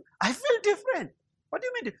feel different? I feel different. What do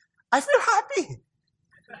you mean? I feel happy.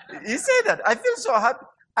 He said that. I feel so happy.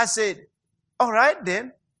 I said, all right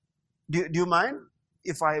then. Do you mind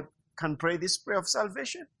if I can pray this prayer of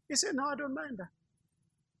salvation? He said, no, I don't mind that.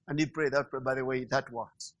 And he prayed that prayer. By the way, that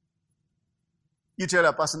works. You tell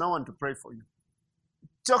a person, I want to pray for you.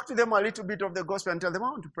 Talk to them a little bit of the gospel and tell them, I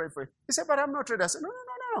want to pray for you. He said, but I'm not ready. I said, no.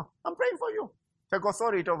 I'm praying for you. Take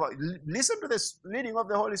authority over. Listen to the leading of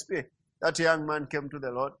the Holy Spirit. That young man came to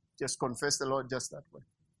the Lord, just confessed the Lord just that way.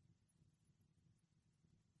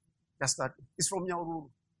 Just that. He's from Nyahururu.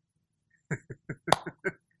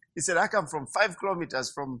 He said, I come from 5 kilometers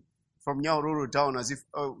from Nyahururu town as if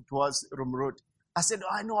towards Rum Road. I said,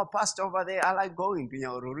 I know a pastor over there. I like going to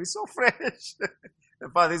Nyahururu. It's so fresh. The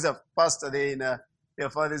father is a pastor there in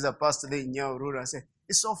Nyahururu. I said,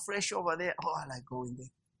 it's so fresh over there. Oh, I like going there.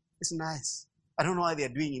 It's nice. I don't know how they're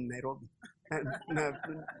doing in Nairobi.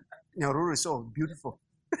 Nyahururu is so beautiful.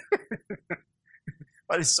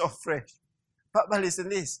 But it's so fresh. But listen to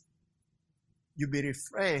this. You be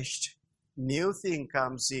refreshed. New thing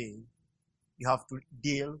comes in. You have to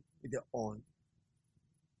deal with the old.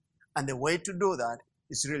 And the way to do that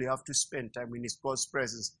is really you have to spend time in God's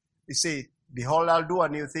presence. He say, behold, I'll do a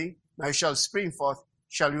new thing. Now it shall spring forth.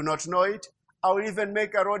 Shall you not know it? I will even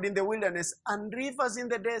make a road in the wilderness and rivers in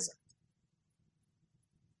the desert.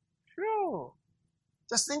 Sure.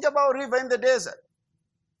 Just think about river in the desert.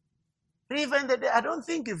 River in the desert. I don't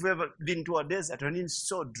think you've ever been to a desert and it's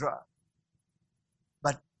so dry.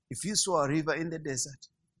 But if you saw a river in the desert,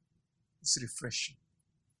 it's refreshing.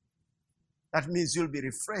 That means you'll be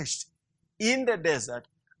refreshed in the desert.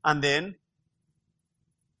 And then,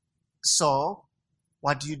 so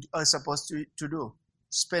what you are supposed to do?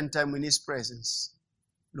 Spend time in His presence,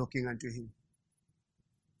 looking unto Him.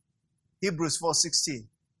 Hebrews 4:16,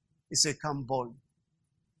 He said, come bold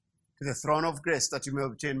to the throne of grace that you may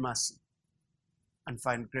obtain mercy and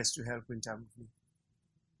find grace to help in time of need.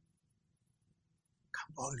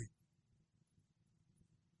 Come boldly.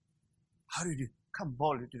 How did you come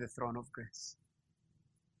boldly to the throne of grace?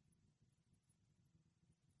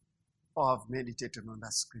 Oh, I've meditated on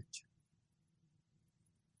that scripture.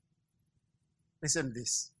 Listen to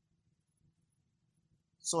this.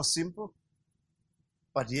 So simple,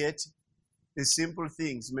 but yet the simple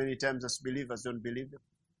things many times as believers don't believe them.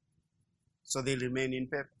 So they remain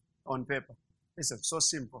on paper. Listen, so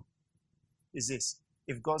simple is this.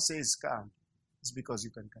 If God says come, it's because you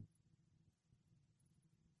can come.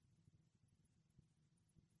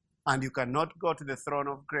 And you cannot go to the throne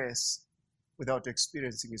of grace without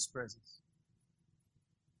experiencing His presence.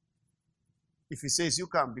 If He says you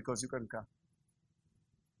come because you can come,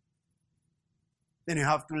 then you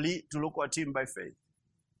have to look at Him by faith.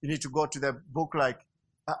 You need to go to the book like,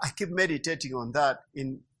 I keep meditating on that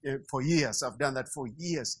for years. I've done that for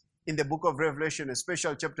years. In the book of Revelation,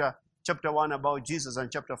 especially chapter 1 about Jesus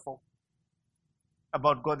and chapter 4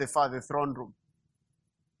 about God the Father, the throne room.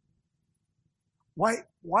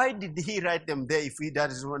 Why did He write them there if He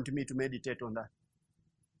doesn't want me to meditate on that?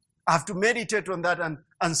 I have to meditate on that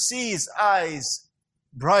and see His eyes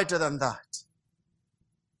brighter than that.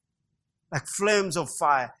 Like flames of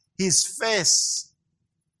fire. His face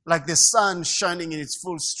like the sun shining in its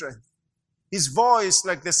full strength. His voice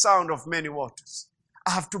like the sound of many waters.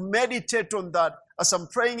 I have to meditate on that as I'm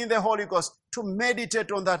praying in the Holy Ghost, to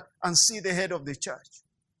meditate on that and see the head of the church.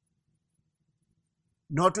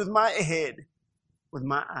 Not with my head, with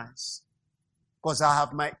my eyes. Because I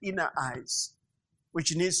have my inner eyes,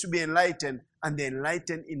 which needs to be enlightened, and they're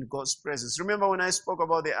enlightened in God's presence. Remember when I spoke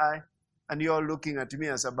about the eye, and you're looking at me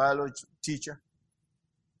as a biology teacher?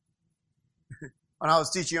 When I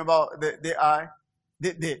was teaching about the eye,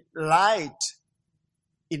 the light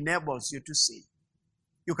enables you to see.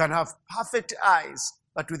 You can have perfect eyes,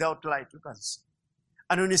 but without light you can't see.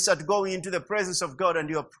 And when you start going into the presence of God and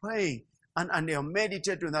you're praying and you're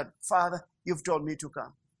meditating that, Father, you've told me to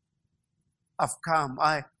come. I've come.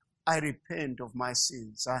 I repent of my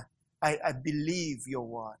sins. I believe your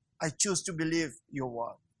word. I choose to believe your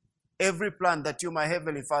word. Every plant that you, my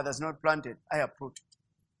heavenly Father, has not planted, I uproot it.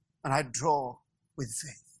 And I draw with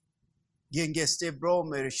faith.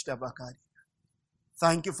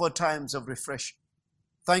 Thank you for times of refreshing.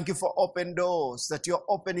 Thank you for open doors that you're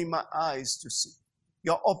opening my eyes to see.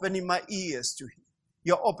 You're opening my ears to hear.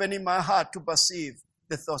 You're opening my heart to perceive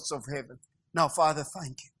the thoughts of heaven. Now, Father,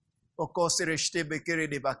 thank you.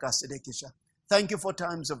 Thank you for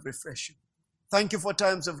times of refreshing. Thank you for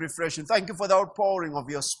times of refreshing. Thank you for the outpouring of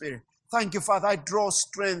your Spirit. Thank you, Father. I draw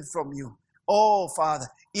strength from you. Oh, Father,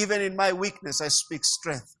 even in my weakness, I speak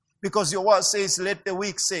strength. Because your word says, let the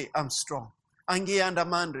weak say, I'm strong. Angi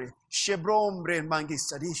andamandre, shebrombre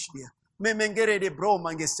mangisadishdia, memengere de bro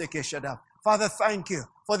mangestekeshadam. Father, thank you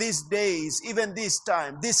for these days, even this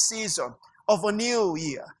time, this season of a new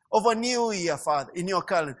year. Of a new year, Father, in your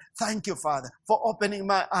calendar. Thank you, Father, for opening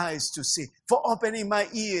my eyes to see, for opening my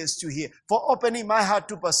ears to hear, for opening my heart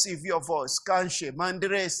to perceive your voice. Kanshe,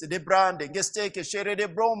 mandrese, de brande, gesteke, shere de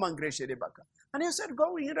broman, greshe de baka. And you said,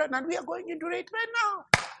 go in, and we are going into it right now.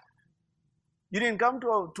 You didn't come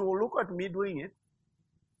to look at me doing it.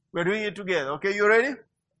 We're doing it together. Okay, you ready?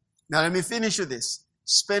 Now let me finish with this.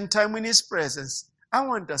 Spend time in His presence I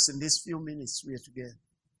want us in these few minutes we are together.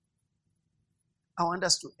 I want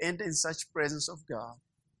us to enter in such presence of God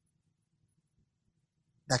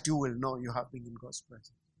that you will know you have been in God's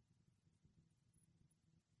presence.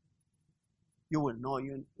 You will know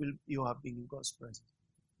you have been in God's presence.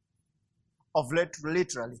 Of late,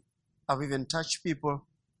 literally, I've even touched people,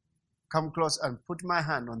 come close and put my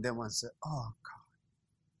hand on them and say, oh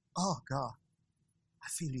God, I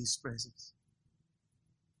feel His presence.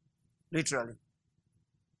 Literally.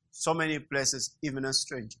 So many places, even as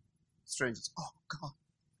strangers, oh God.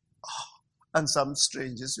 Oh. And some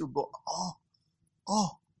strangers will go,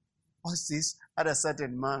 oh, what's this? At a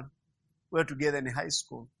certain man, we were together in high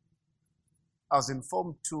school. I was in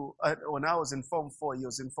Form 2. When I was in Form 4, he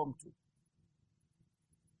was in Form 2.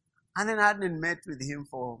 And then I hadn't met with him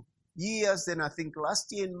for years. Then I think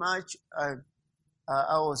last year in March, I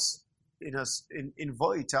was in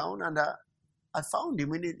Voi Town, and I found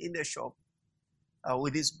him in the shop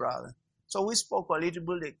with his brother. So we spoke a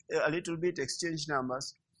little bit, exchanged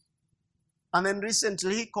numbers. And then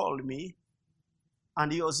recently he called me,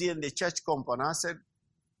 and he was here in the church compound. I said,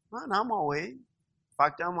 man, I'm away. In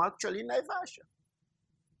fact, I'm actually in Naivasha.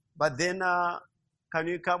 But then, can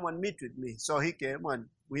you come and meet with me? So he came and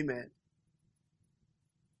we met.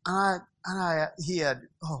 He had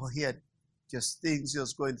just things he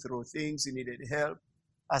was going through, things he needed help.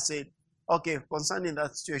 I said, okay, concerning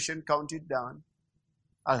that situation, count it down.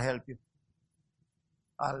 I'll help you.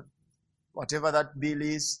 Whatever that bill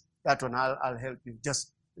is, that one I'll help you.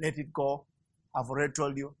 Just let it go. I've already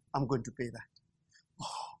told you I'm going to pay that.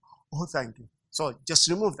 Oh, thank you. So just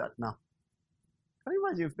remove that now. Can you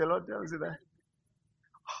imagine if the Lord tells you that?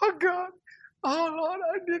 Oh God, oh Lord,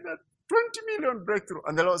 I need that 20 million breakthrough.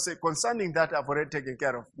 And the Lord said, concerning that, I've already taken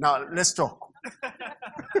care of. Now let's talk.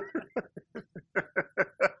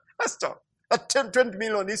 Let's talk. That 20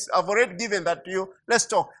 million is, I've already given that to you. Let's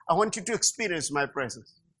talk. I want you to experience my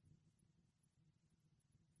presence.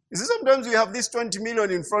 You see, sometimes we have this 20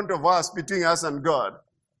 million in front of us, between us and God.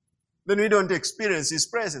 Then we don't experience His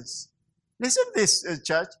presence. Listen to this,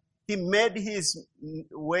 church. He made His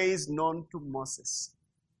ways known to Moses.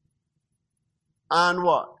 And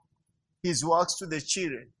what? His works to the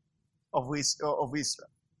children of Israel.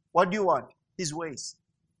 What do you want? His ways.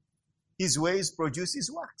 His ways produce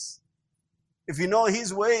His works. If you know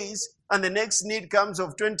His ways, and the next need comes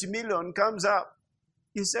of 20 million comes up,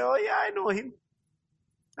 you say, oh yeah, I know Him.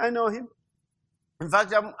 I know Him. In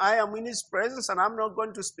fact, I am in His presence, and I'm not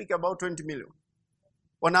going to speak about 20 million.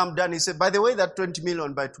 When I'm done, He said, by the way, that 20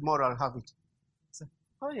 million, by tomorrow I'll have it. I said,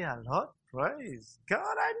 oh yeah, Lord, praise God,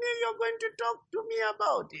 I knew you're going to talk to me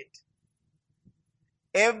about it.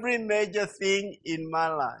 Every major thing in my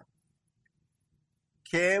life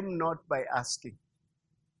came not by asking.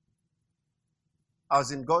 I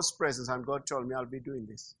was in God's presence, and God told me I'll be doing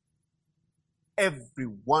this. Every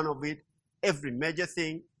one of it, every major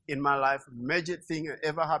thing in my life, major thing that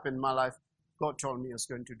ever happened in my life, God told me I was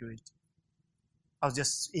going to do it. I was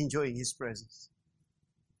just enjoying His presence.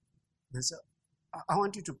 And so, I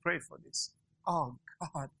want you to pray for this. Oh,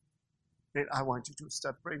 God, I want you to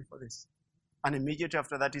start praying for this. And immediately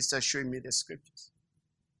after that, He starts showing me the scriptures.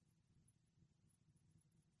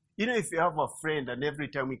 You know, if you have a friend and every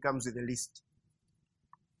time he comes with a list,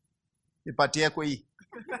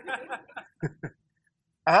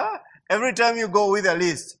 every time you go with a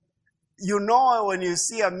list, you know when you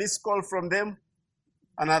see a missed call from them,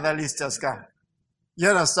 another list has come. You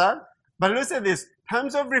understand? But listen to this.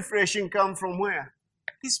 Times of refreshing come from where?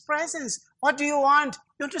 His presence. What do you want?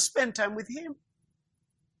 You want to spend time with Him.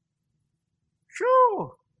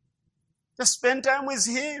 Sure. Just spend time with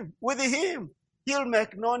Him. He'll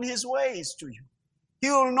make known His ways to you. He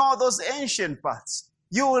will know those ancient paths.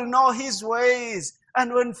 You will know His ways.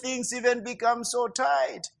 And when things even become so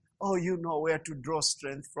tight, oh, you know where to draw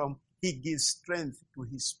strength from. He gives strength to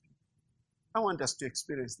His people. I want us to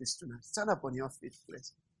experience this tonight. Stand up on your feet,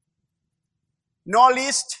 please. No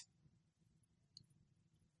list.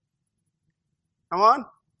 Come on.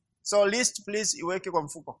 So list, please, iweke kwa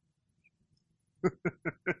mfuko.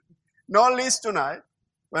 No list tonight.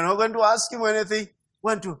 We're not going to ask Him anything.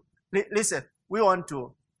 Listen, we want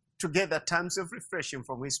to get the times of refreshing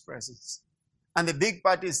from His presence. And the big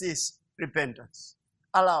part is this, repentance.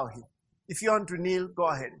 Allow Him. If you want to kneel, go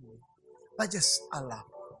ahead. But just allow.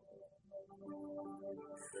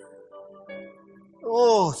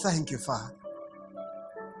 Oh, thank you, Father.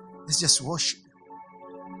 Let's just worship.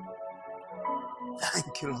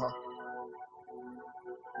 Thank you, Lord.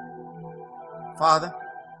 Father,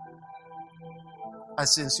 I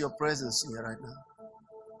sense your presence here right now.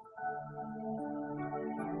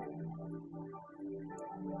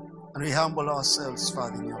 And we humble ourselves,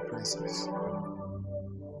 Father, in your presence.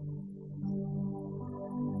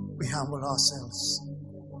 We humble ourselves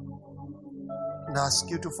and ask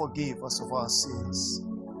you to forgive us of our sins.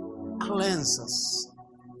 Cleanse us.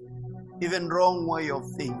 Even wrong way of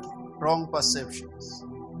thinking, wrong perceptions.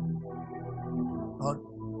 Lord,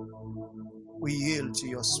 we yield to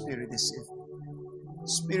your Spirit this evening.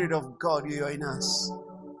 Spirit of God, you are in us.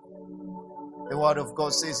 The word of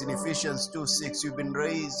God says in Ephesians 2:6, you've been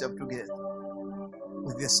raised up together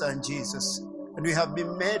with your Son Jesus, and we have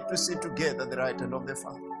been made to sit together at the right hand of the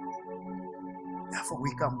Father. Therefore,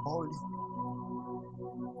 we come boldly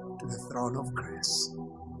to the throne of grace,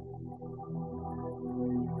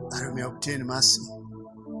 that we may obtain mercy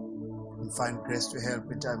and find grace to help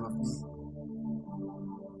in time of need.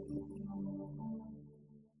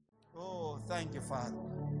 Oh, thank you, Father.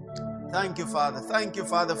 Thank you, Father. Thank you,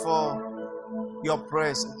 Father, for your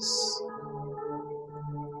presence.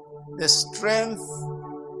 The strength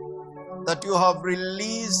that you have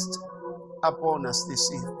released upon us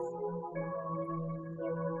this evening.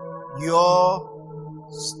 Your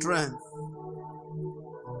strength.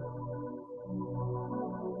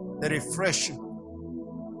 The refreshing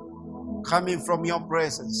coming from your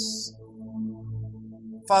presence.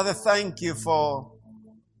 Father, thank you for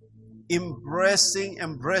embracing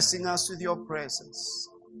us with your presence.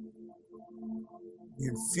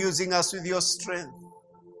 Infusing us with your strength.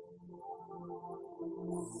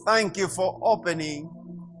 Thank you for opening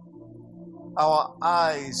our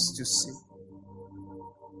eyes to see,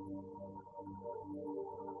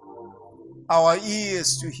 our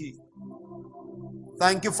ears to hear.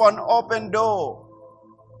 Thank you for an open door,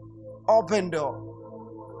 open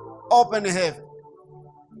heaven.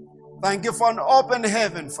 Thank you for an open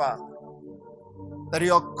heaven, Father, that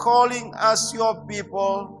you are calling us, your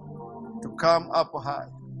people, to come up high.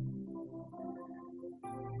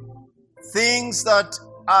 Things that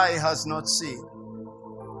eye has not seen,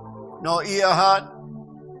 nor ear heard,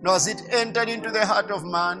 nor has it entered into the heart of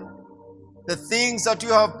man, the things that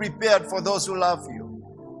you have prepared for those who love you.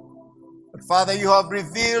 But Father, you have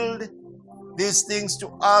revealed these things to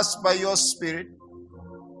us by your Spirit.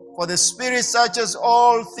 For the Spirit searches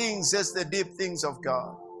all things, as the deep things of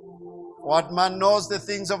God. What man knows the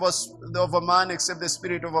things of a man except the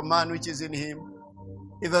spirit of a man which is in him?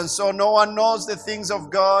 Even so, no one knows the things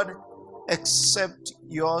of God except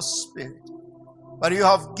your Spirit. But you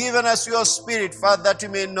have given us your Spirit, Father, that we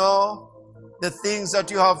may know the things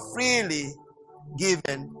that you have freely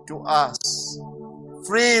given to us.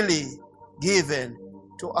 Freely given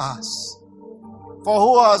to us. For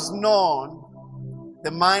who has known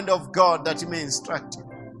the mind of God that he may instruct him?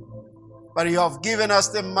 But you have given us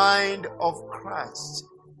the mind of Christ,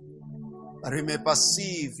 that we may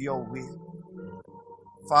perceive your will.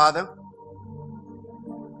 Father,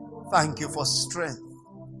 thank you for strength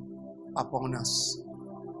upon us.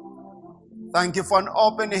 Thank you for an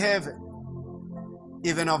open heaven,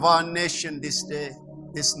 even of our nation this day,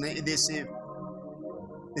 this evening,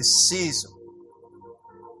 this season.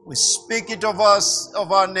 We speak it of us,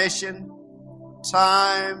 of our nation,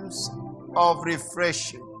 times of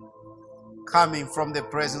refreshing coming from the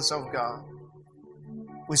presence of God.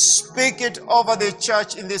 We speak it over the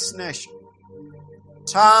church in this nation.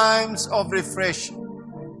 Times of refreshing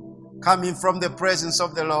coming from the presence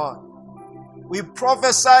of the Lord. We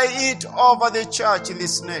prophesy it over the church in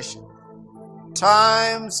this nation.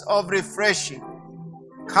 Times of refreshing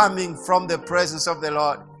coming from the presence of the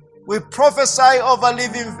Lord. We prophesy over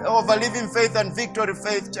Living Faith and Victory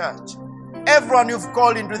Faith Church. Everyone you've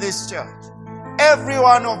called into this church.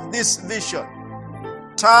 Everyone of this vision.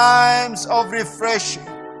 Times of refreshing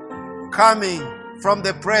coming from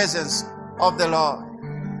the presence of the Lord.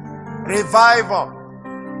 Revival,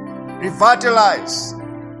 revitalize,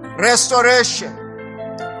 restoration,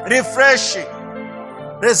 refreshing,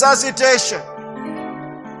 resuscitation,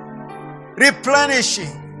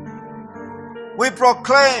 replenishing. We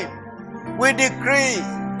proclaim, we decree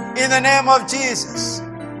in the name of Jesus.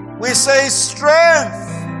 We say strength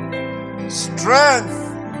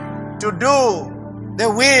to do the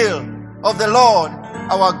will of the Lord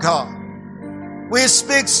our God. We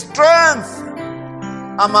speak strength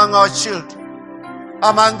among our children,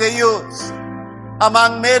 among the youth,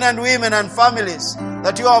 among men and women and families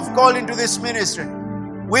that you have called into this ministry.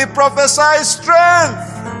 We prophesy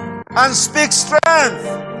strength and speak strength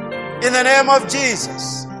in the name of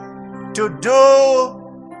Jesus to do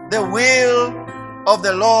the will of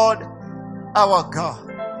the Lord our God.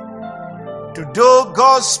 To do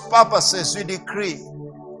God's purposes, we decree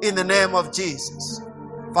in the name of Jesus.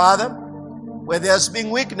 Father, where there's been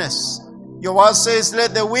weakness, your word says,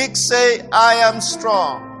 let the weak say, I am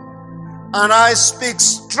strong. And I speak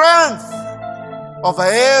strength over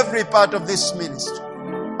every part of this ministry,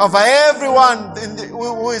 over everyone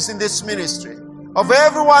who is in this ministry, of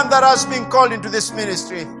everyone that has been called into this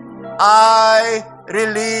ministry. I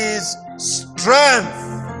release strength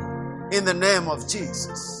in the name of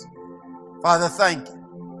Jesus. Father, thank you.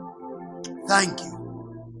 Thank you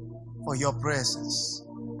for your presence.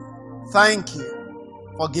 Thank you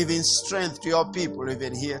for giving strength to your people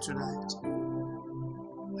even here tonight.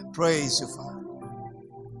 I praise you, Father.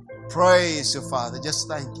 Praise you, Father. Just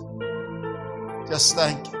thank you. Just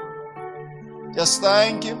thank you. Just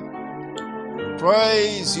thank you.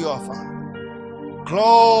 Praise you, Father.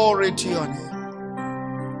 Glory to your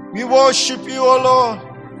name. We worship you, O Lord.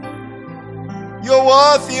 You're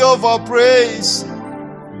worthy of our praise.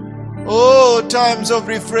 Oh, times of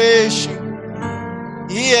refreshing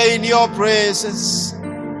here in your presence.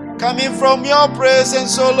 Coming from your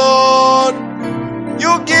presence, O Lord,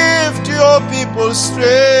 you give to your people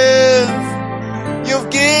strength. You've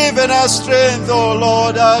given us strength, O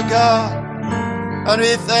Lord our God. And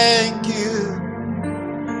we thank you.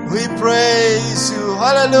 We praise you.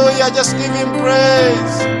 Hallelujah. Just give him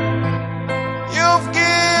praise. You've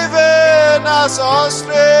given us our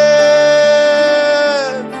strength.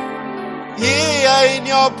 Here in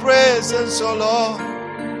your presence, O Lord,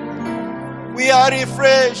 we are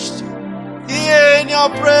refreshed. Here in your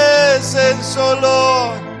presence, O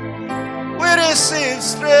Lord, we receive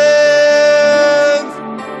strength.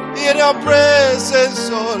 In your presence,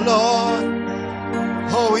 O Lord,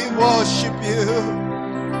 oh, we worship you.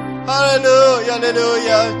 Hallelujah,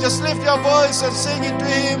 hallelujah. Just lift your voice and sing it to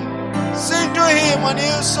him. Sing to him a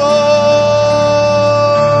new song.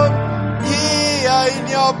 Here in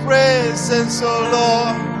your presence, O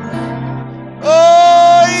Lord.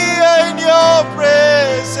 Oh, here in your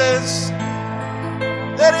presence,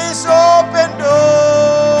 there is open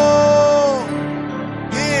door.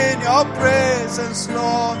 Here in your presence,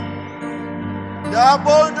 Lord,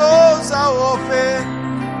 double doors are open.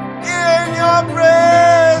 In your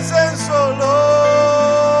presence, O Lord.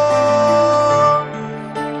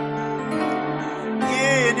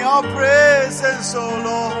 In your presence, O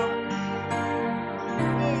Lord.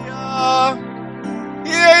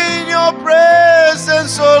 In your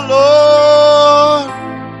presence, O Lord,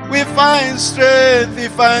 we find strength, we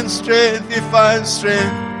find strength, we find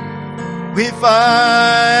strength. We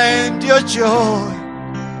find your joy.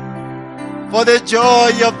 For the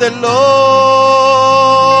joy of the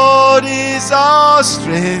Lord is our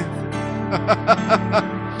strength.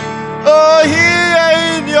 Oh, here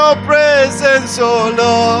in your presence, oh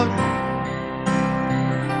Lord,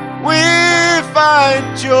 we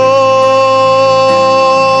find joy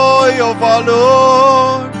of our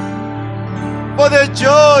Lord. For the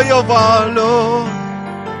joy of our Lord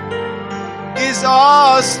is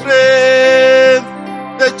our strength.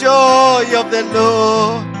 The joy of the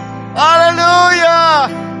Lord, hallelujah,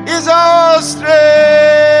 is our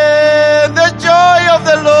strength. The joy of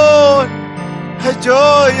the Lord, the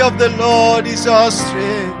joy of the Lord is our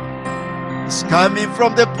strength. It's coming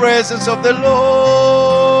from the presence of the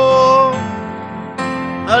Lord.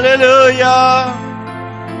 Hallelujah.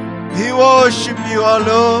 We worship you, our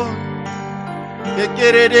Lord.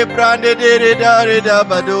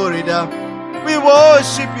 We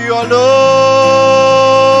worship you, our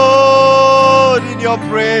Lord, in your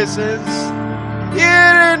presence.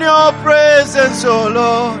 Here in your presence, oh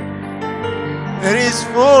Lord, there is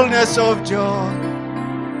fullness of joy.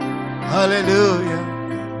 Hallelujah.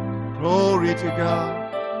 Glory to God.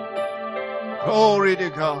 Glory to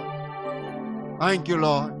God. Thank you,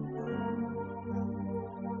 Lord.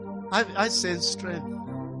 I sense strength.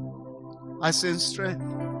 I sense strength.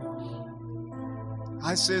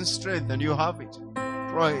 I sense strength, and you have it.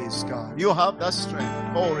 Praise God. You have that strength.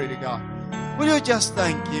 Glory to God. Will you just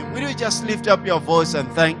thank Him? Will you just lift up your voice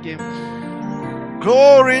and thank Him?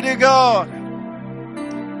 Glory to God.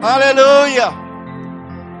 Hallelujah.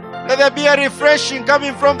 Let there be a refreshing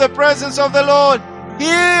coming from the presence of the Lord.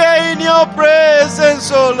 Here in your presence,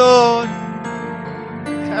 oh Lord.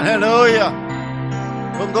 Hallelujah.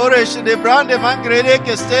 Congoresh de brande mangrede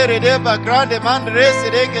que stere de bagrande mandrese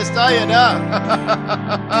de que staya da.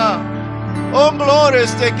 Oh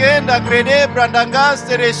glorious te kenda grede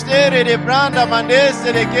brandangaste restere de branda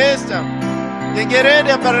mandeste de kesta. Que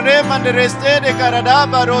gerede parre mandreste de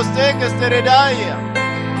caradaba roste que stere daia.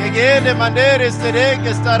 Que gede mandere stere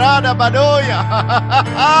que starada badoya.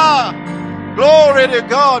 Glory to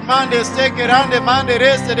God. Mande ste que rande mande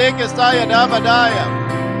reste de que staya da badaya.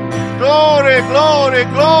 Glory, glory,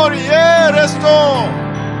 glory. Yeah, restore,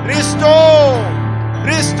 restore,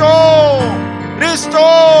 restore,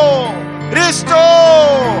 restore,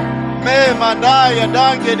 restore. Me mandaya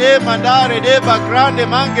dange de mandare de bakrande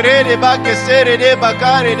mangre de bakesere de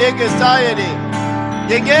bakare de kesaye de.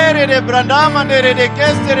 Yegere de brandama de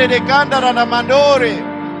kestere de kandara na mandore.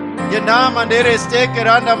 Yenama de steke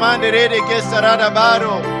randa mandere de kesarada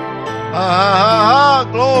baro.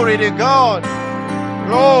 Glory to God.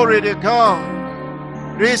 Glory to God.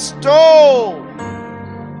 Restore.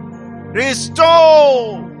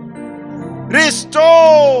 Restore.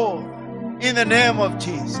 Restore. In the name of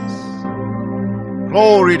Jesus.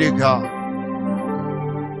 Glory to God.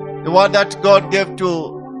 The word that God gave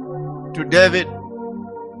to David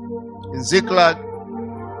in Ziklag,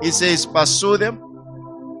 he says, pursue them,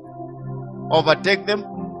 overtake them,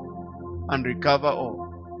 and recover all.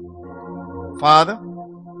 Father,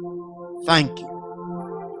 thank you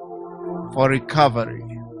for recovery.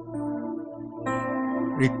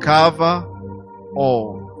 Recover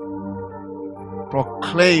all.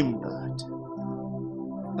 Proclaim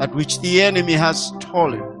that which the enemy has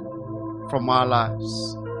stolen from our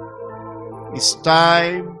lives. It's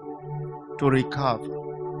time to recover.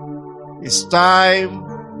 It's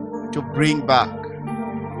time to bring back.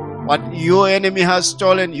 What your enemy has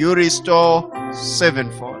stolen, you restore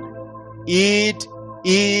sevenfold. It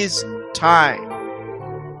is time.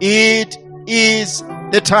 It is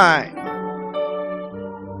the time.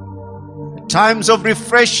 The times of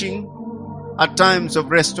refreshing are times of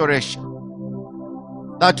restoration.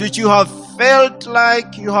 That which you have felt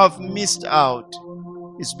like you have missed out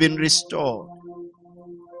is been restored.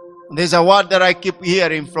 And there's a word that I keep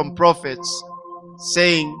hearing from prophets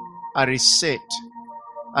saying a reset,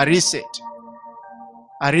 a reset,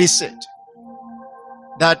 a reset.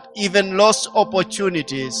 That even lost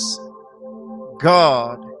opportunities,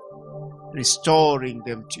 God restoring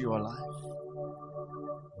them to your life.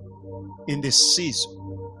 In this season,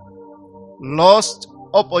 lost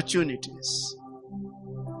opportunities,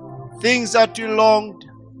 things that you longed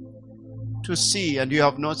to see and you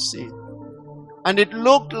have not seen. And it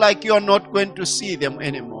looked like you are not going to see them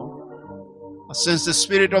anymore. But since the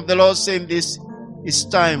Spirit of the Lord saying this, it's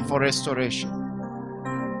time for restoration.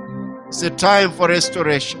 It's a time for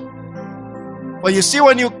restoration. But you see,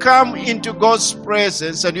 when you come into God's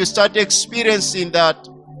presence and you start experiencing that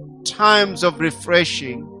times of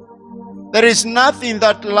refreshing, there is nothing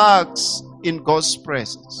that lacks in God's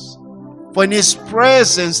presence. For in His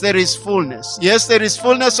presence there is fullness. Yes, there is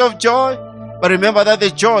fullness of joy, but remember that the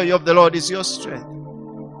joy of the Lord is your strength.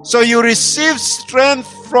 So you receive strength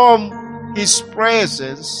from His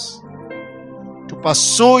presence to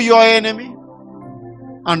pursue your enemy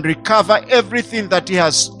and recover everything that he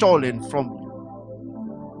has stolen from you.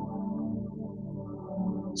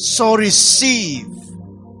 So receive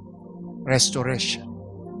restoration.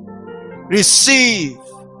 Receive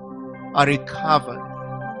a recovery.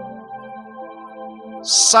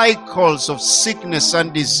 Cycles of sickness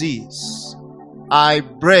and disease, I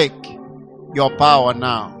break your power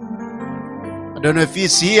now. I don't know if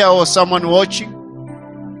it's here or someone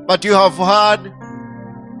watching, but you have heard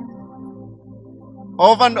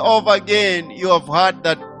over and over again, you have heard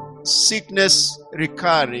that sickness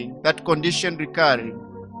recurring, that condition recurring.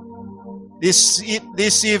 This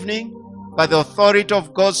evening, by the authority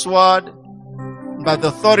of God's word, by the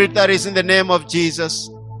authority that is in the name of Jesus,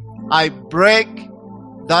 I break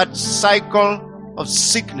that cycle of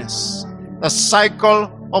sickness, the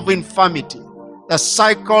cycle of infirmity, the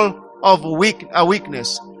cycle of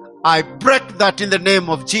weakness. I break that in the name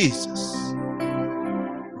of Jesus.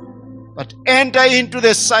 But enter into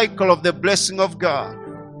the cycle of the blessing of God,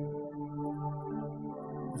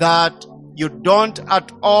 that you don't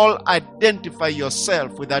at all identify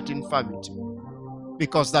yourself with that infirmity,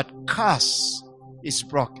 because that curse is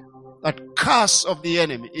broken. That curse of the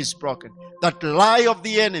enemy is broken. That lie of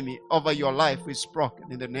the enemy over your life is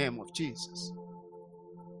broken in the name of Jesus.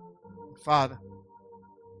 Father,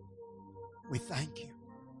 we thank you.